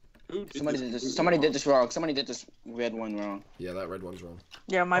Who did Somebody this? did this. Somebody did this wrong. Somebody did this red one wrong. Yeah, that red one's wrong.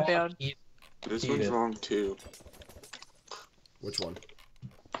 Yeah, my Oh, bad. This He one's did. wrong too. Which one?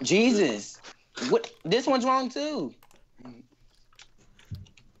 Jesus. What? This one's wrong too.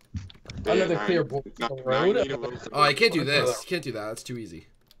 Another Man, clear I- board now- for the now I road. need a little- Oh, I can't do this. Can't do that. That's too easy.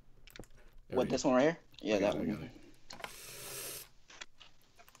 There What? we This one right here? Yeah, I got that it, I got one. it.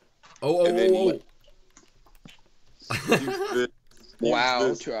 Oh, And then oh, oh, this. Wow,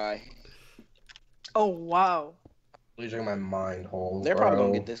 this. try. Oh wow. Losing my mind hole. They're probably bro.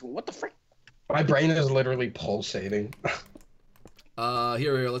 gonna get this one. What the frick? My brain is literally pulsating.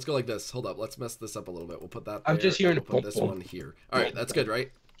 Here, let's go like this. Hold up, let's mess this up a little bit. We'll put that there. I'm just hearing and we'll put this boom. one here. All right, that's good,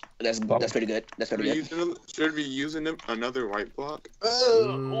 right? That's pretty good. That's pretty good. Should we use another white block?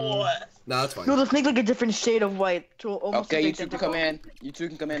 No, that's fine. No, let's make like a different shade of white. To almost Okay, you look two can identical. come in. You two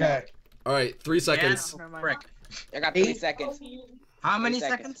can come in. Okay. All right, 3 seconds. Never mind. Frick. I got 3 seconds. How many 3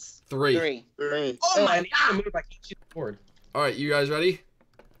 seconds. seconds? 3. 3. 3. Oh my I need to god! move. I can't see the board. All right, you guys ready?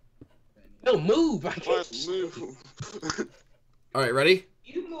 No, move. I can't What? see. Move. All right, ready?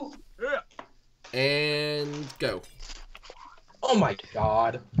 You move. And go. Oh my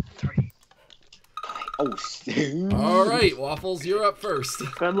god. Oh shit. All right, Waffles, you're up first.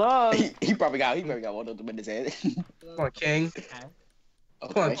 Good luck. He probably got one of them in his head. Come on, King.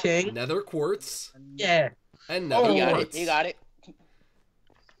 Come on, Okay. King. Nether quartz Yeah. and nether Oh, He got it. quartz. He got it.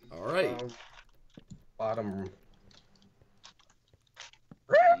 All right. Bottom.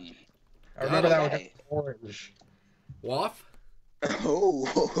 I remember that one. Okay. Orange. Waff? Oh.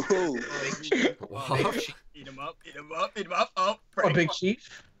 Waff? Eat him up, eat him up, eat him up. Oh, Oh, Big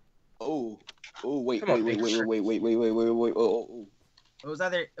Chief. Oh. Oh, wait, Come on, wait. Big Shark. Oh. it was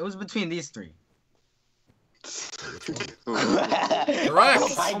either it was between these three. Correct.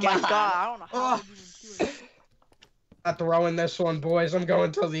 Oh my Oh my god. god, I don't know how we even do it. Not throwing this one, boys. I'm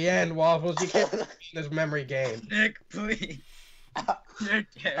going till the end, Waffles. You can't beat this memory game. Nick, please. You're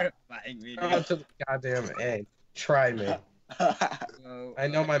terrifying me. Go to the goddamn end. Try me. So, I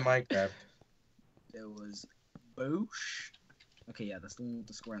know my Minecraft. There was Boosh. Okay, yeah, that's the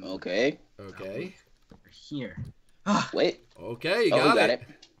square in the Okay. Okay. over here. Wait. Okay, you Oh, got, we got it.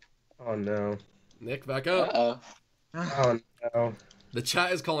 it. Oh no. Nick, back up. Uh-oh. Oh no. The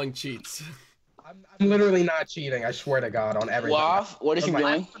chat is calling cheats. I'm literally not cheating. I swear to God on everything. Waff, what is he Oh my-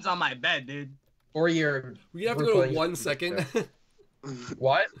 doing? It's on my bed, dude. Or your. We have to We're go to playing- 1 second.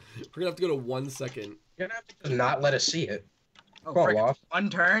 What? We're gonna have to go to 1 second. You're gonna have to just not let us see it. Oh, Come on, frick. Waff. One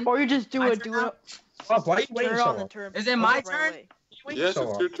turn. Or you just do My it, turn do it. now? Waff, why are you Turn waiting it so on the long? turn. Is it Go my right turn? away. You waiting Yes, so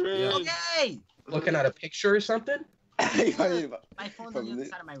it's long? your turn. Yeah. Okay. Looking at a picture or something? My phone's on the other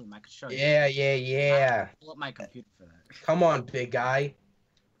side of my room. I could show you. Yeah. Pull up my computer for that. Come on, big guy.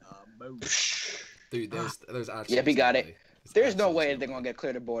 Boom. Dude, there's actually. Yep, he got no it. way. There's no way absolutely they're gonna get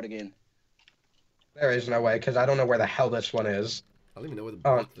clear the board again. There is no way, because I don't know where the hell this one is. I don't even know where the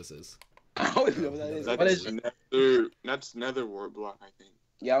Oh. block this is. I don't even know what that is. That's What is That's nether wart block, I think.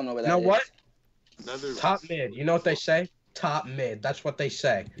 Yeah, I don't know what that You know is. what? Nether. Top mid. You know what they say? Top mid. That's what they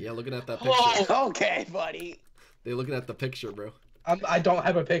say. Yeah, looking at that picture. Whoa. Okay, buddy. They're looking at the picture, bro. I don't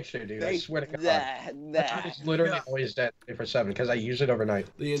have a picture, dude. I swear to God. Nah. It's literally always dead 24/7 because I use it overnight.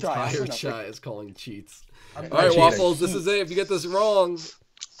 The Try, entire I'm not chat is calling cheats. I'm All not right, cheating. Waffles, this is it. If you get this wrong,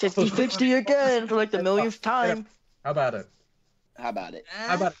 50-50 again for like the millionth time. How about it? How about it?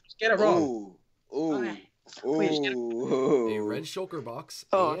 How about it? Just get it wrong. Ooh. Okay. Wait, Ooh. a red shulker box.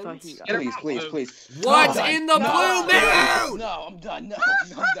 Oh, I and... thought he got Get it Please, wrong. please. What No. in the No. blue moon? No, I'm done. No, I'm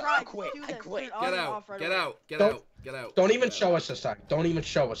done. I Right, quit. do I that. quit. Turn it on Get and out! off right Get away. out! Get Don't- out! Get out! Don't even Get show out. us this time. Don't even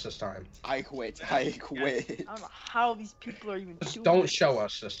show us this time. I quit. I quit. I don't know how these people are even Just doing don't this. show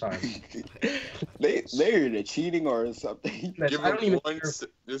us this time. They're either cheating or something. This- Give I don't him even one. care.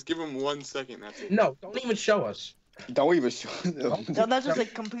 Just give him 1 second. That's it. No, don't even show us. Don't even show them. No, that's just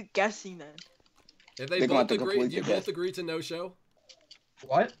like complete guessing then. If they They're gonna have both to agree, complete do you the both test. agree to no show?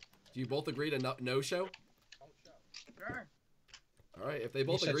 What? Do you both agree to no show? Sure. All right, if they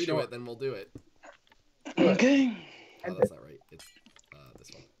both said agree to sure. it, then we'll do it. Okay. Oh, that's not right. It's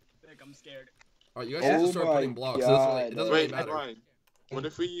this one. Nick, I'm scared. All right, you guys have to Oh start my putting blocks. It doesn't really, it God. doesn't really Wait, matter. Brian. What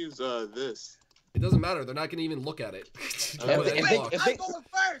if we use this? It doesn't matter. They're not gonna even look at it. Just If put they- any if they- block. if I'm going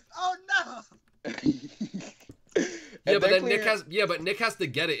first. Oh no. Yeah, If but they're then Nick clear- has. Yeah, but Nick has to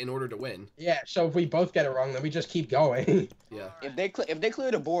get it in order to win. Yeah, so if we both get it wrong, then we just keep going. Yeah. If they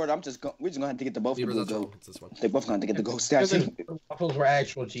clear the board, we're just gonna have to get the both of Libras, them that's to wrong. go. It's this one. They both gonna have to get the ghost Because statue. the Waffles were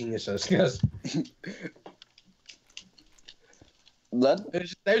actual geniuses. Because Blood.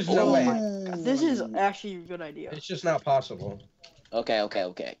 there's no Oh way. my- This is actually a good idea. It's just not possible. Okay.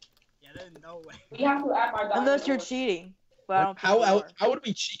 Yeah, there's no way. We have to add our Unless you're cheating. But I don't think you How are. how would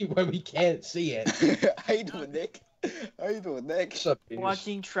we cheat when we can't see it? How you doing, Nick? How you doing, Nick? What's up, dude?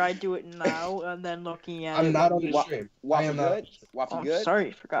 Watching try do it now and then looking at it. I'm not on the Wa- stream. I Waffle am not. good? Waffle Oh, good?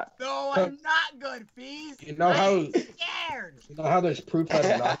 sorry, forgot. No, I'm not good, Fees. You know how- I'm scared. You know how there's proof that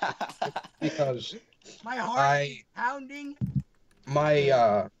I'm not because My heart I- is pounding. my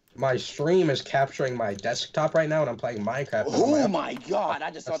my stream is capturing my desktop right now, and I'm playing Minecraft. Oh my god! I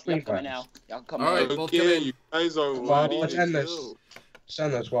just saw y'all coming out. Y'all coming All right, out. both come Okay, in. you guys are Well, ready let's to end this. go.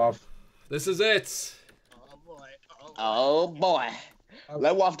 Send this, Wolf. This is it. Oh boy. Oh boy.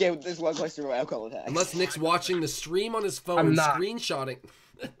 Let Wolf get this one question for alcohol attack. Unless Nick's watching the stream on his phone, I'm not. screenshotting.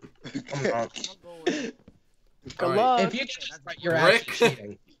 I'm not. I'll go with Good All right. luck. If you get this right, you're Rick. actually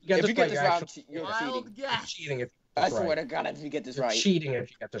cheating. If you get this you're right, actually you're wild cheating. guess. cheating if I you get this swear right. to God, if you get this You're right. cheating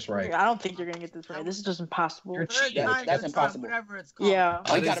if you get this right. I don't think you're gonna get this right. This is just impossible. You're Third cheating. time That's this time, impossible. Whatever it's called. Yeah.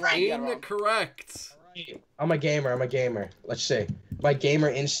 Oh, you That got is it right. You got it wrong. incorrect. I'm a gamer. I'm a gamer. Let's see. My gamer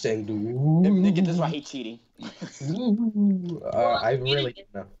instinct. If Nick get this right, he's cheating. I really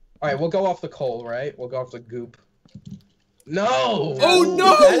don't know. All right, we'll go off the coal, right? We'll go off the goop. No! Oh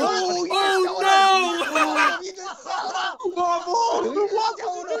no! Oh, Oh no! You just saw it. Waffle!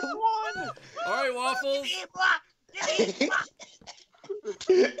 All right, Waffles.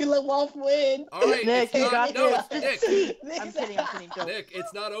 You let Wolf win. All right, Nick, it's you not, got no, this. it's Nick. I'm kidding, Joe. Nick,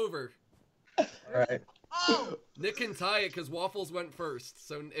 it's not over. All right. Oh! Nick can tie it because Waffles went first.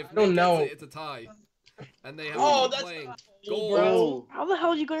 So if I don't Nick know. gets it, it's a tie. And they have Oh, to keep that's playing. not Goal. bro. How the hell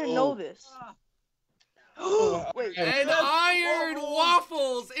are you gonna know this? Wait. And Iron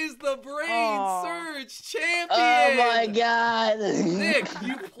Waffles is the Brain Aw. Surge champion. Oh my God. Nick,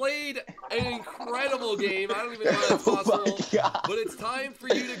 you played an incredible game. I don't even know how that's Oh my possible. God. But it's time for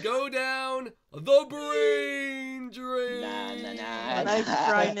you to go down the Brain Drain. Nah. Nice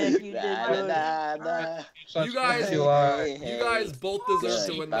try, Nick. You did good. Such You guys- crazy lie. You guys both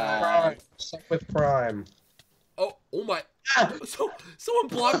deserve to win that. Prime. Stuck with Prime. Oh my. So someone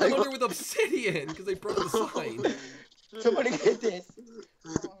blocked them under with obsidian because they broke the sign. Somebody get this.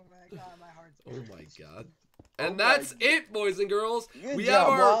 Oh my god, my heart's Oh my god. Oh And my that's it, boys and girls. Good We job, have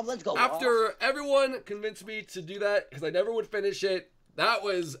our Bob. Let's go, after everyone convinced me to do that because I never would finish it. That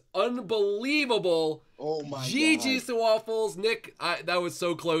was unbelievable. Oh my GG's to Waffles. Nick, that was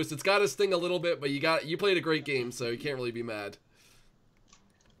so close. It's got to sting a little bit, but you played a great game, so you can't really be mad.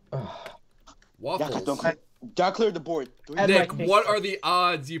 Waffles. Y'all cleared the board. And Nick, my- what are the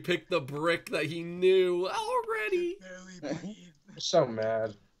odds you picked the brick that he knew already? barely breathe. I'm so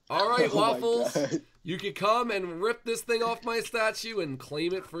mad. All right, Oh my Waffles. God. You could come and rip this thing off my statue and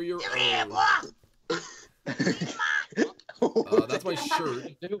claim it for your Give me here, own. boy! That's my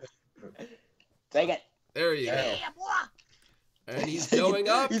shirt. Take it. There you Give me go. here, boy! And he's going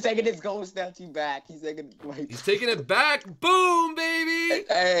up. He's taking his gold statue back. He's taking. He's taking it back. Boom, baby.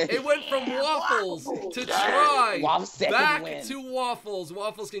 Hey. It went from Waffles to Try Waffles' second back win. to Waffles.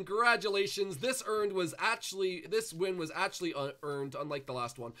 Waffles, congratulations. This win was actually earned, unlike the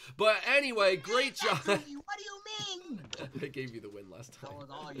last one. But anyway, great job. What do you mean? I gave you the win last That time. was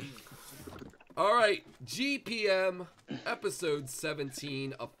all you. All right, GPM episode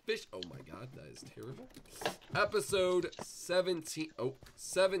 17. Oh my god, that is terrible. Episode 17.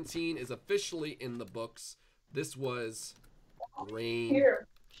 17 is officially in the books. This was Rain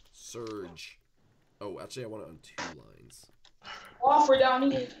Surge. Oh, actually, I want it on 2 lines. Offer down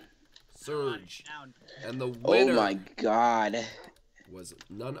here. Surge. Down. And the Oh winner my God. was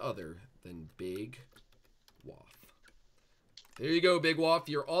none other than Big Waff. There you go, Big Waff.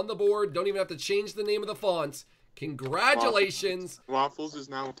 You're on the board. Don't even have to change the name of the font. Congratulations. Waffles is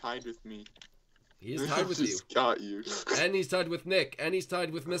now tied with me. He is tied with you. Just got you. And he's tied with Nick. And he's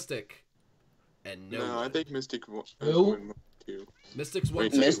tied with Mystic. And No, I think Mystic won Who? one too. Mystic's won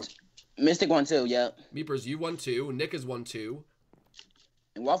Wait, 2. Mystic won 2, yep. Meepers, you won 2. Nick has won 2.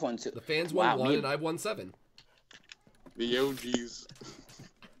 And Wolf won 2. The fans won Wow, 1, me- and I've won 7. The OGs.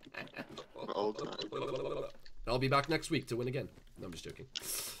 All time. I'll be back next week to win again. No, I'm just joking.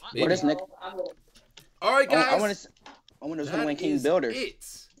 What Maybe. is Nick? All right, guys. I want to That win King is Builder. it.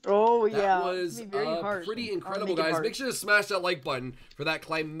 Oh That yeah. was It's gonna be very hard. pretty I'll incredible, make it guys. hard. Make sure to smash that like button for that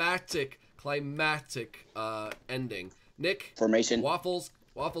climactic ending. Nick, Formation. Waffles,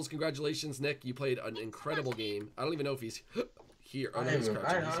 congratulations, Nick. You played an incredible game. I don't even know if he's here. Oh, no, he's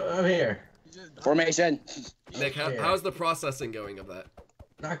crouching. I'm here. Formation. Nick, how's the processing going of that?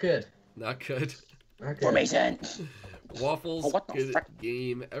 Not good. Not good. Not good. Formation. Waffles, Oh, what the good frick?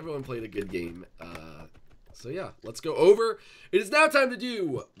 game. Everyone played a good game. So yeah, let's go over. It is now time to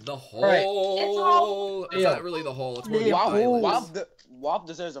do the haul. It's not really the haul. It's more the islands. Wolf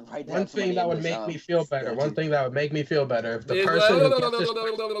deserves a right. One thing that would make me feel better. One thing that would make me feel better. If the person who gets this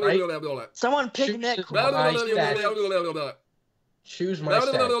right, Someone pick Nick. chooses my statue. Choose my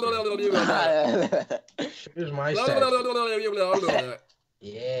statue. Choose my statue.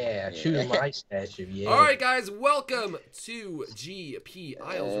 Yeah, choose my statue. Yeah. All right, guys, welcome to GP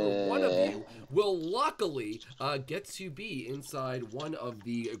Isles, where one of you will luckily get to be inside one of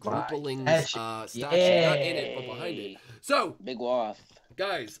the Groupalings statues. Not in it, but behind it. So, Big waff.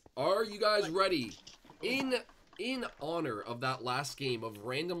 guys, are you guys ready? In honor of that last game of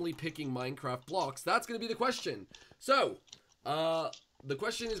randomly picking Minecraft blocks, that's going to be the question. So, the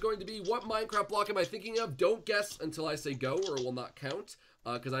question is going to be, what Minecraft block am I thinking of? Don't guess until I say go, or it will not count,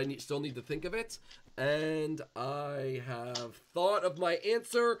 because I still need to think of it. And I have thought of my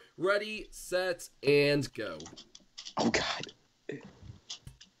answer. Ready, set, and go. Oh, God.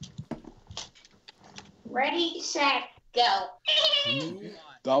 Ready, set, go.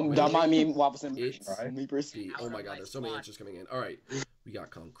 Don't mind me, waffles and It's meepers. Oh my god, there's so many answers coming in. All right, we got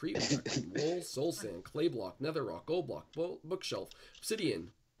concrete, we got green wool, soul sand, clay block, nether rock, gold block, bookshelf,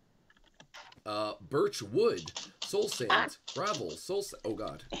 obsidian, birch wood, soul sand, gravel, oh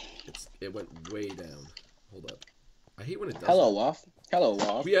god, it went way down. Hold up, I hate when it does. Hello, that. waff. Hello,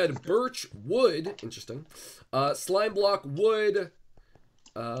 waff. We had birch wood, interesting, slime block, wood.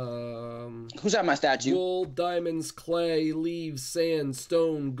 Who's at my statue? Wool, diamonds, clay, leaves, sand,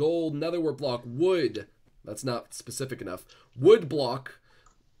 stone, gold, netherware block, wood. That's not specific enough. Wood block,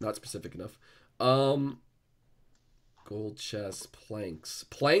 not specific enough. Gold chest, planks.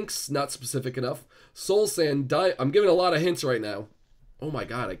 Planks, not specific enough. Soul sand, I'm giving a lot of hints right now. Oh my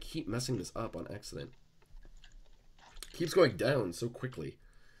god, I keep messing this up on accident. Keeps going down so quickly.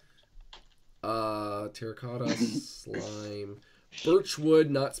 Terracotta, slime. Birchwood,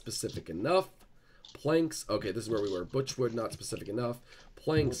 not specific enough. Planks, okay, this is where we were. Birchwood, not specific enough.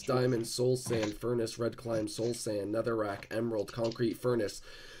 Planks, diamond, soul sand, furnace, red climb, soul sand, netherrack, emerald, concrete, furnace.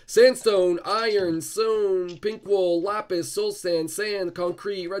 Sandstone, iron, stone, pink wool, lapis, soul sand,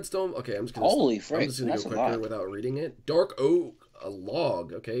 concrete, redstone. Okay, I'm just gonna Holy I'm frick, just gonna that's go a quicker lot. without reading it. Dark oak, a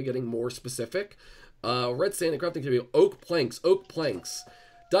log, okay, getting more specific. Red sand and crafting table, oak planks.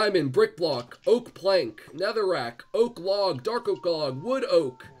 Diamond, brick block, oak plank, netherrack, oak log, dark oak log, wood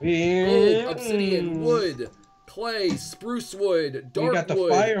oak, gold, obsidian, wood, clay, spruce wood, dark got the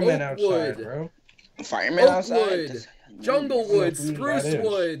wood, fireman oak outside, wood, bro. Fireman oak outside? wood, jungle wood, who that spruce is.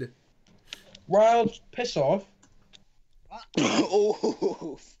 wood. Wild, piss off.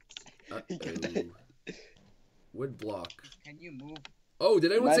 Oh. He got that. Wood block. Can you move? Oh,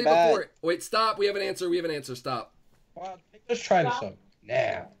 did anyone My say bad. before? Wait, stop. We have an answer. Stop. Wild, let's try this up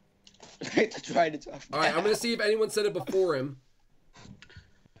now. Try to talk. All right, I'm going to see if anyone said it before him.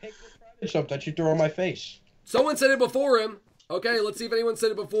 Pick this up that you threw on my face. Someone said it before him. Okay, let's see if anyone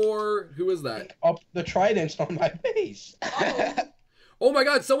said it before. Who is that? Pick up the tridents on my face. Oh my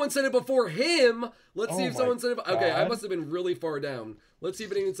god, someone said it before him. Let's see Oh if my someone said it. Okay, I God. must have been really far down. Let's see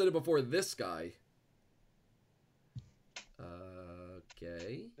if anyone said it before this guy.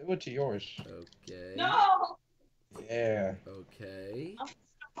 Okay. Do it to yours. Okay. No. Yeah. Okay.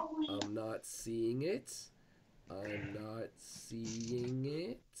 I'm not seeing it. I'm not seeing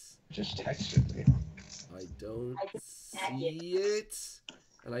it. Just texted me. I don't see it.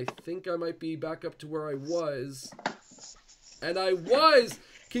 And I think I might be back up to where I was. And I was!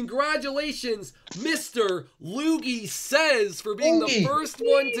 Congratulations, Mr. Loogie Says, for being the Loogie. first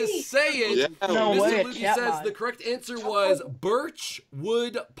one to say it. Yeah. No Mr. way, Loogie chat Says mod. the correct answer was birch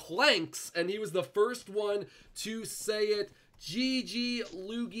wood planks, and he was the first one to say it. GG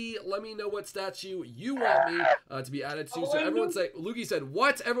Loogie, let me know what statue you want me to be added to. So everyone say, Loogie said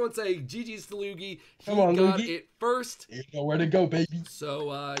what? Everyone say GG's to Loogie. He Come on, got Loogie. it first. You know where to go, baby.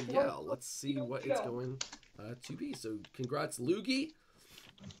 So yeah, let's see what it's going to be. So congrats, Loogie.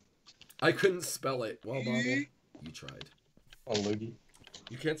 I couldn't spell it. Well, Bobble, you tried. Oh, Loogie.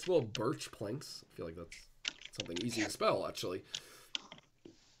 You can't spell birch planks. I feel like that's something easy to spell, actually.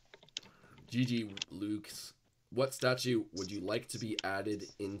 GG Luke's. What statue would you like to be added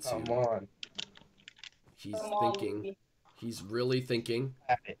into? Come on. He's thinking. He's really thinking.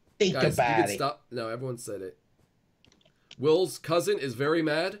 Think Guys, you about can it. stop. No, everyone said it. Will's cousin is very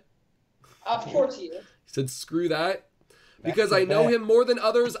mad. Of course he is. He said, screw that. Back Because to I know back. him more than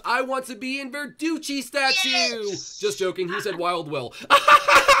others, I want to be in Verducci statue. Just joking. He said Wild Will.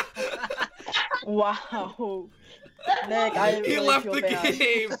 Wow. Nick, I He really left feel the bad.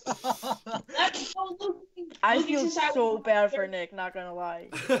 game. Let's go, Luke. I Luke feel is inside. so bad for Nick, not gonna lie.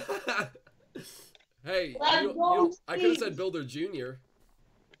 Hey, Let's go, I could have Steve. said Builder Jr.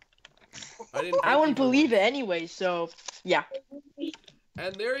 I didn't. I wouldn't believe it anyway, so yeah.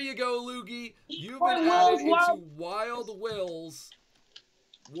 And there you go, Loogie. You've Wild been added Will's into Wild Will's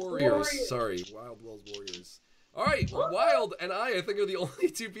Warriors. Sorry, Wild Will's Warriors. All right, Wild and I think, are the only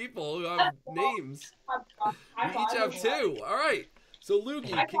two people who have names. We each have two. All right. So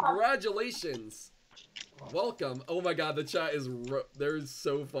Loogie, congratulations. Welcome. Oh my God, the chat is they're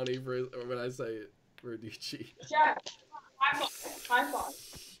so funny for when I say it for DG. Chat. High five.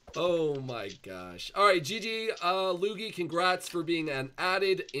 Oh my gosh. All right, GG, Loogie, congrats for being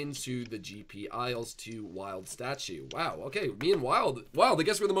added into the GP Isles 2 Wild statue. Wow, okay, me and Wild, I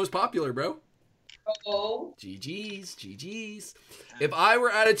guess we're the most popular, bro. Oh. GG's, GG's. If I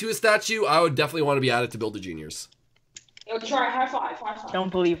were added to a statue, I would definitely want to be added to Builder Juniors. Yo, try high five. High five.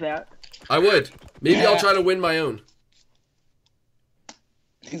 Don't believe that. I would. Maybe I'll try to win my own.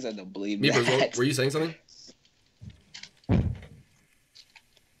 Because I don't believe Meepers, that. were you saying something?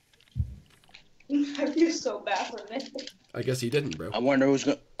 I feel so bad for me. I guess he didn't, bro. I wonder who's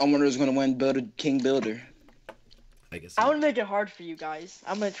gonna win King Builder. I guess. I want to make it hard for you guys.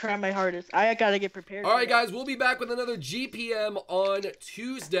 I'm gonna try my hardest. I gotta get prepared. All right, guys, we'll be back with another GPM on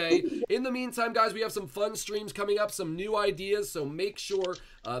Tuesday. In the meantime, guys, we have some fun streams coming up, some new ideas, so make sure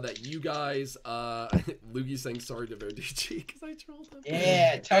that you guys, Loogie's saying sorry to VerDG because I trolled him.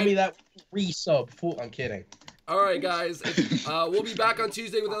 Yeah, tell me that resub. Fool, I'm kidding. All right, guys, we'll be back on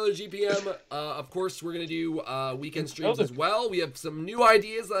Tuesday with another GPM. Of course, we're going to do weekend streams as well. We have some new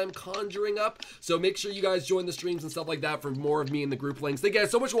ideas that I'm conjuring up, so make sure you guys join the streams and stuff like that for more of me and the group links. Thank you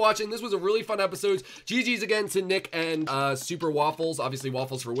guys so much for watching. This was a really fun episode. GG's again to Nick and Super Waffles. Obviously,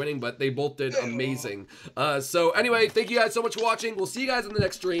 Waffles for winning, but they both did amazing. So anyway, thank you guys so much for watching. We'll see you guys in the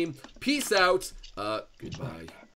next stream. Peace out. Goodbye.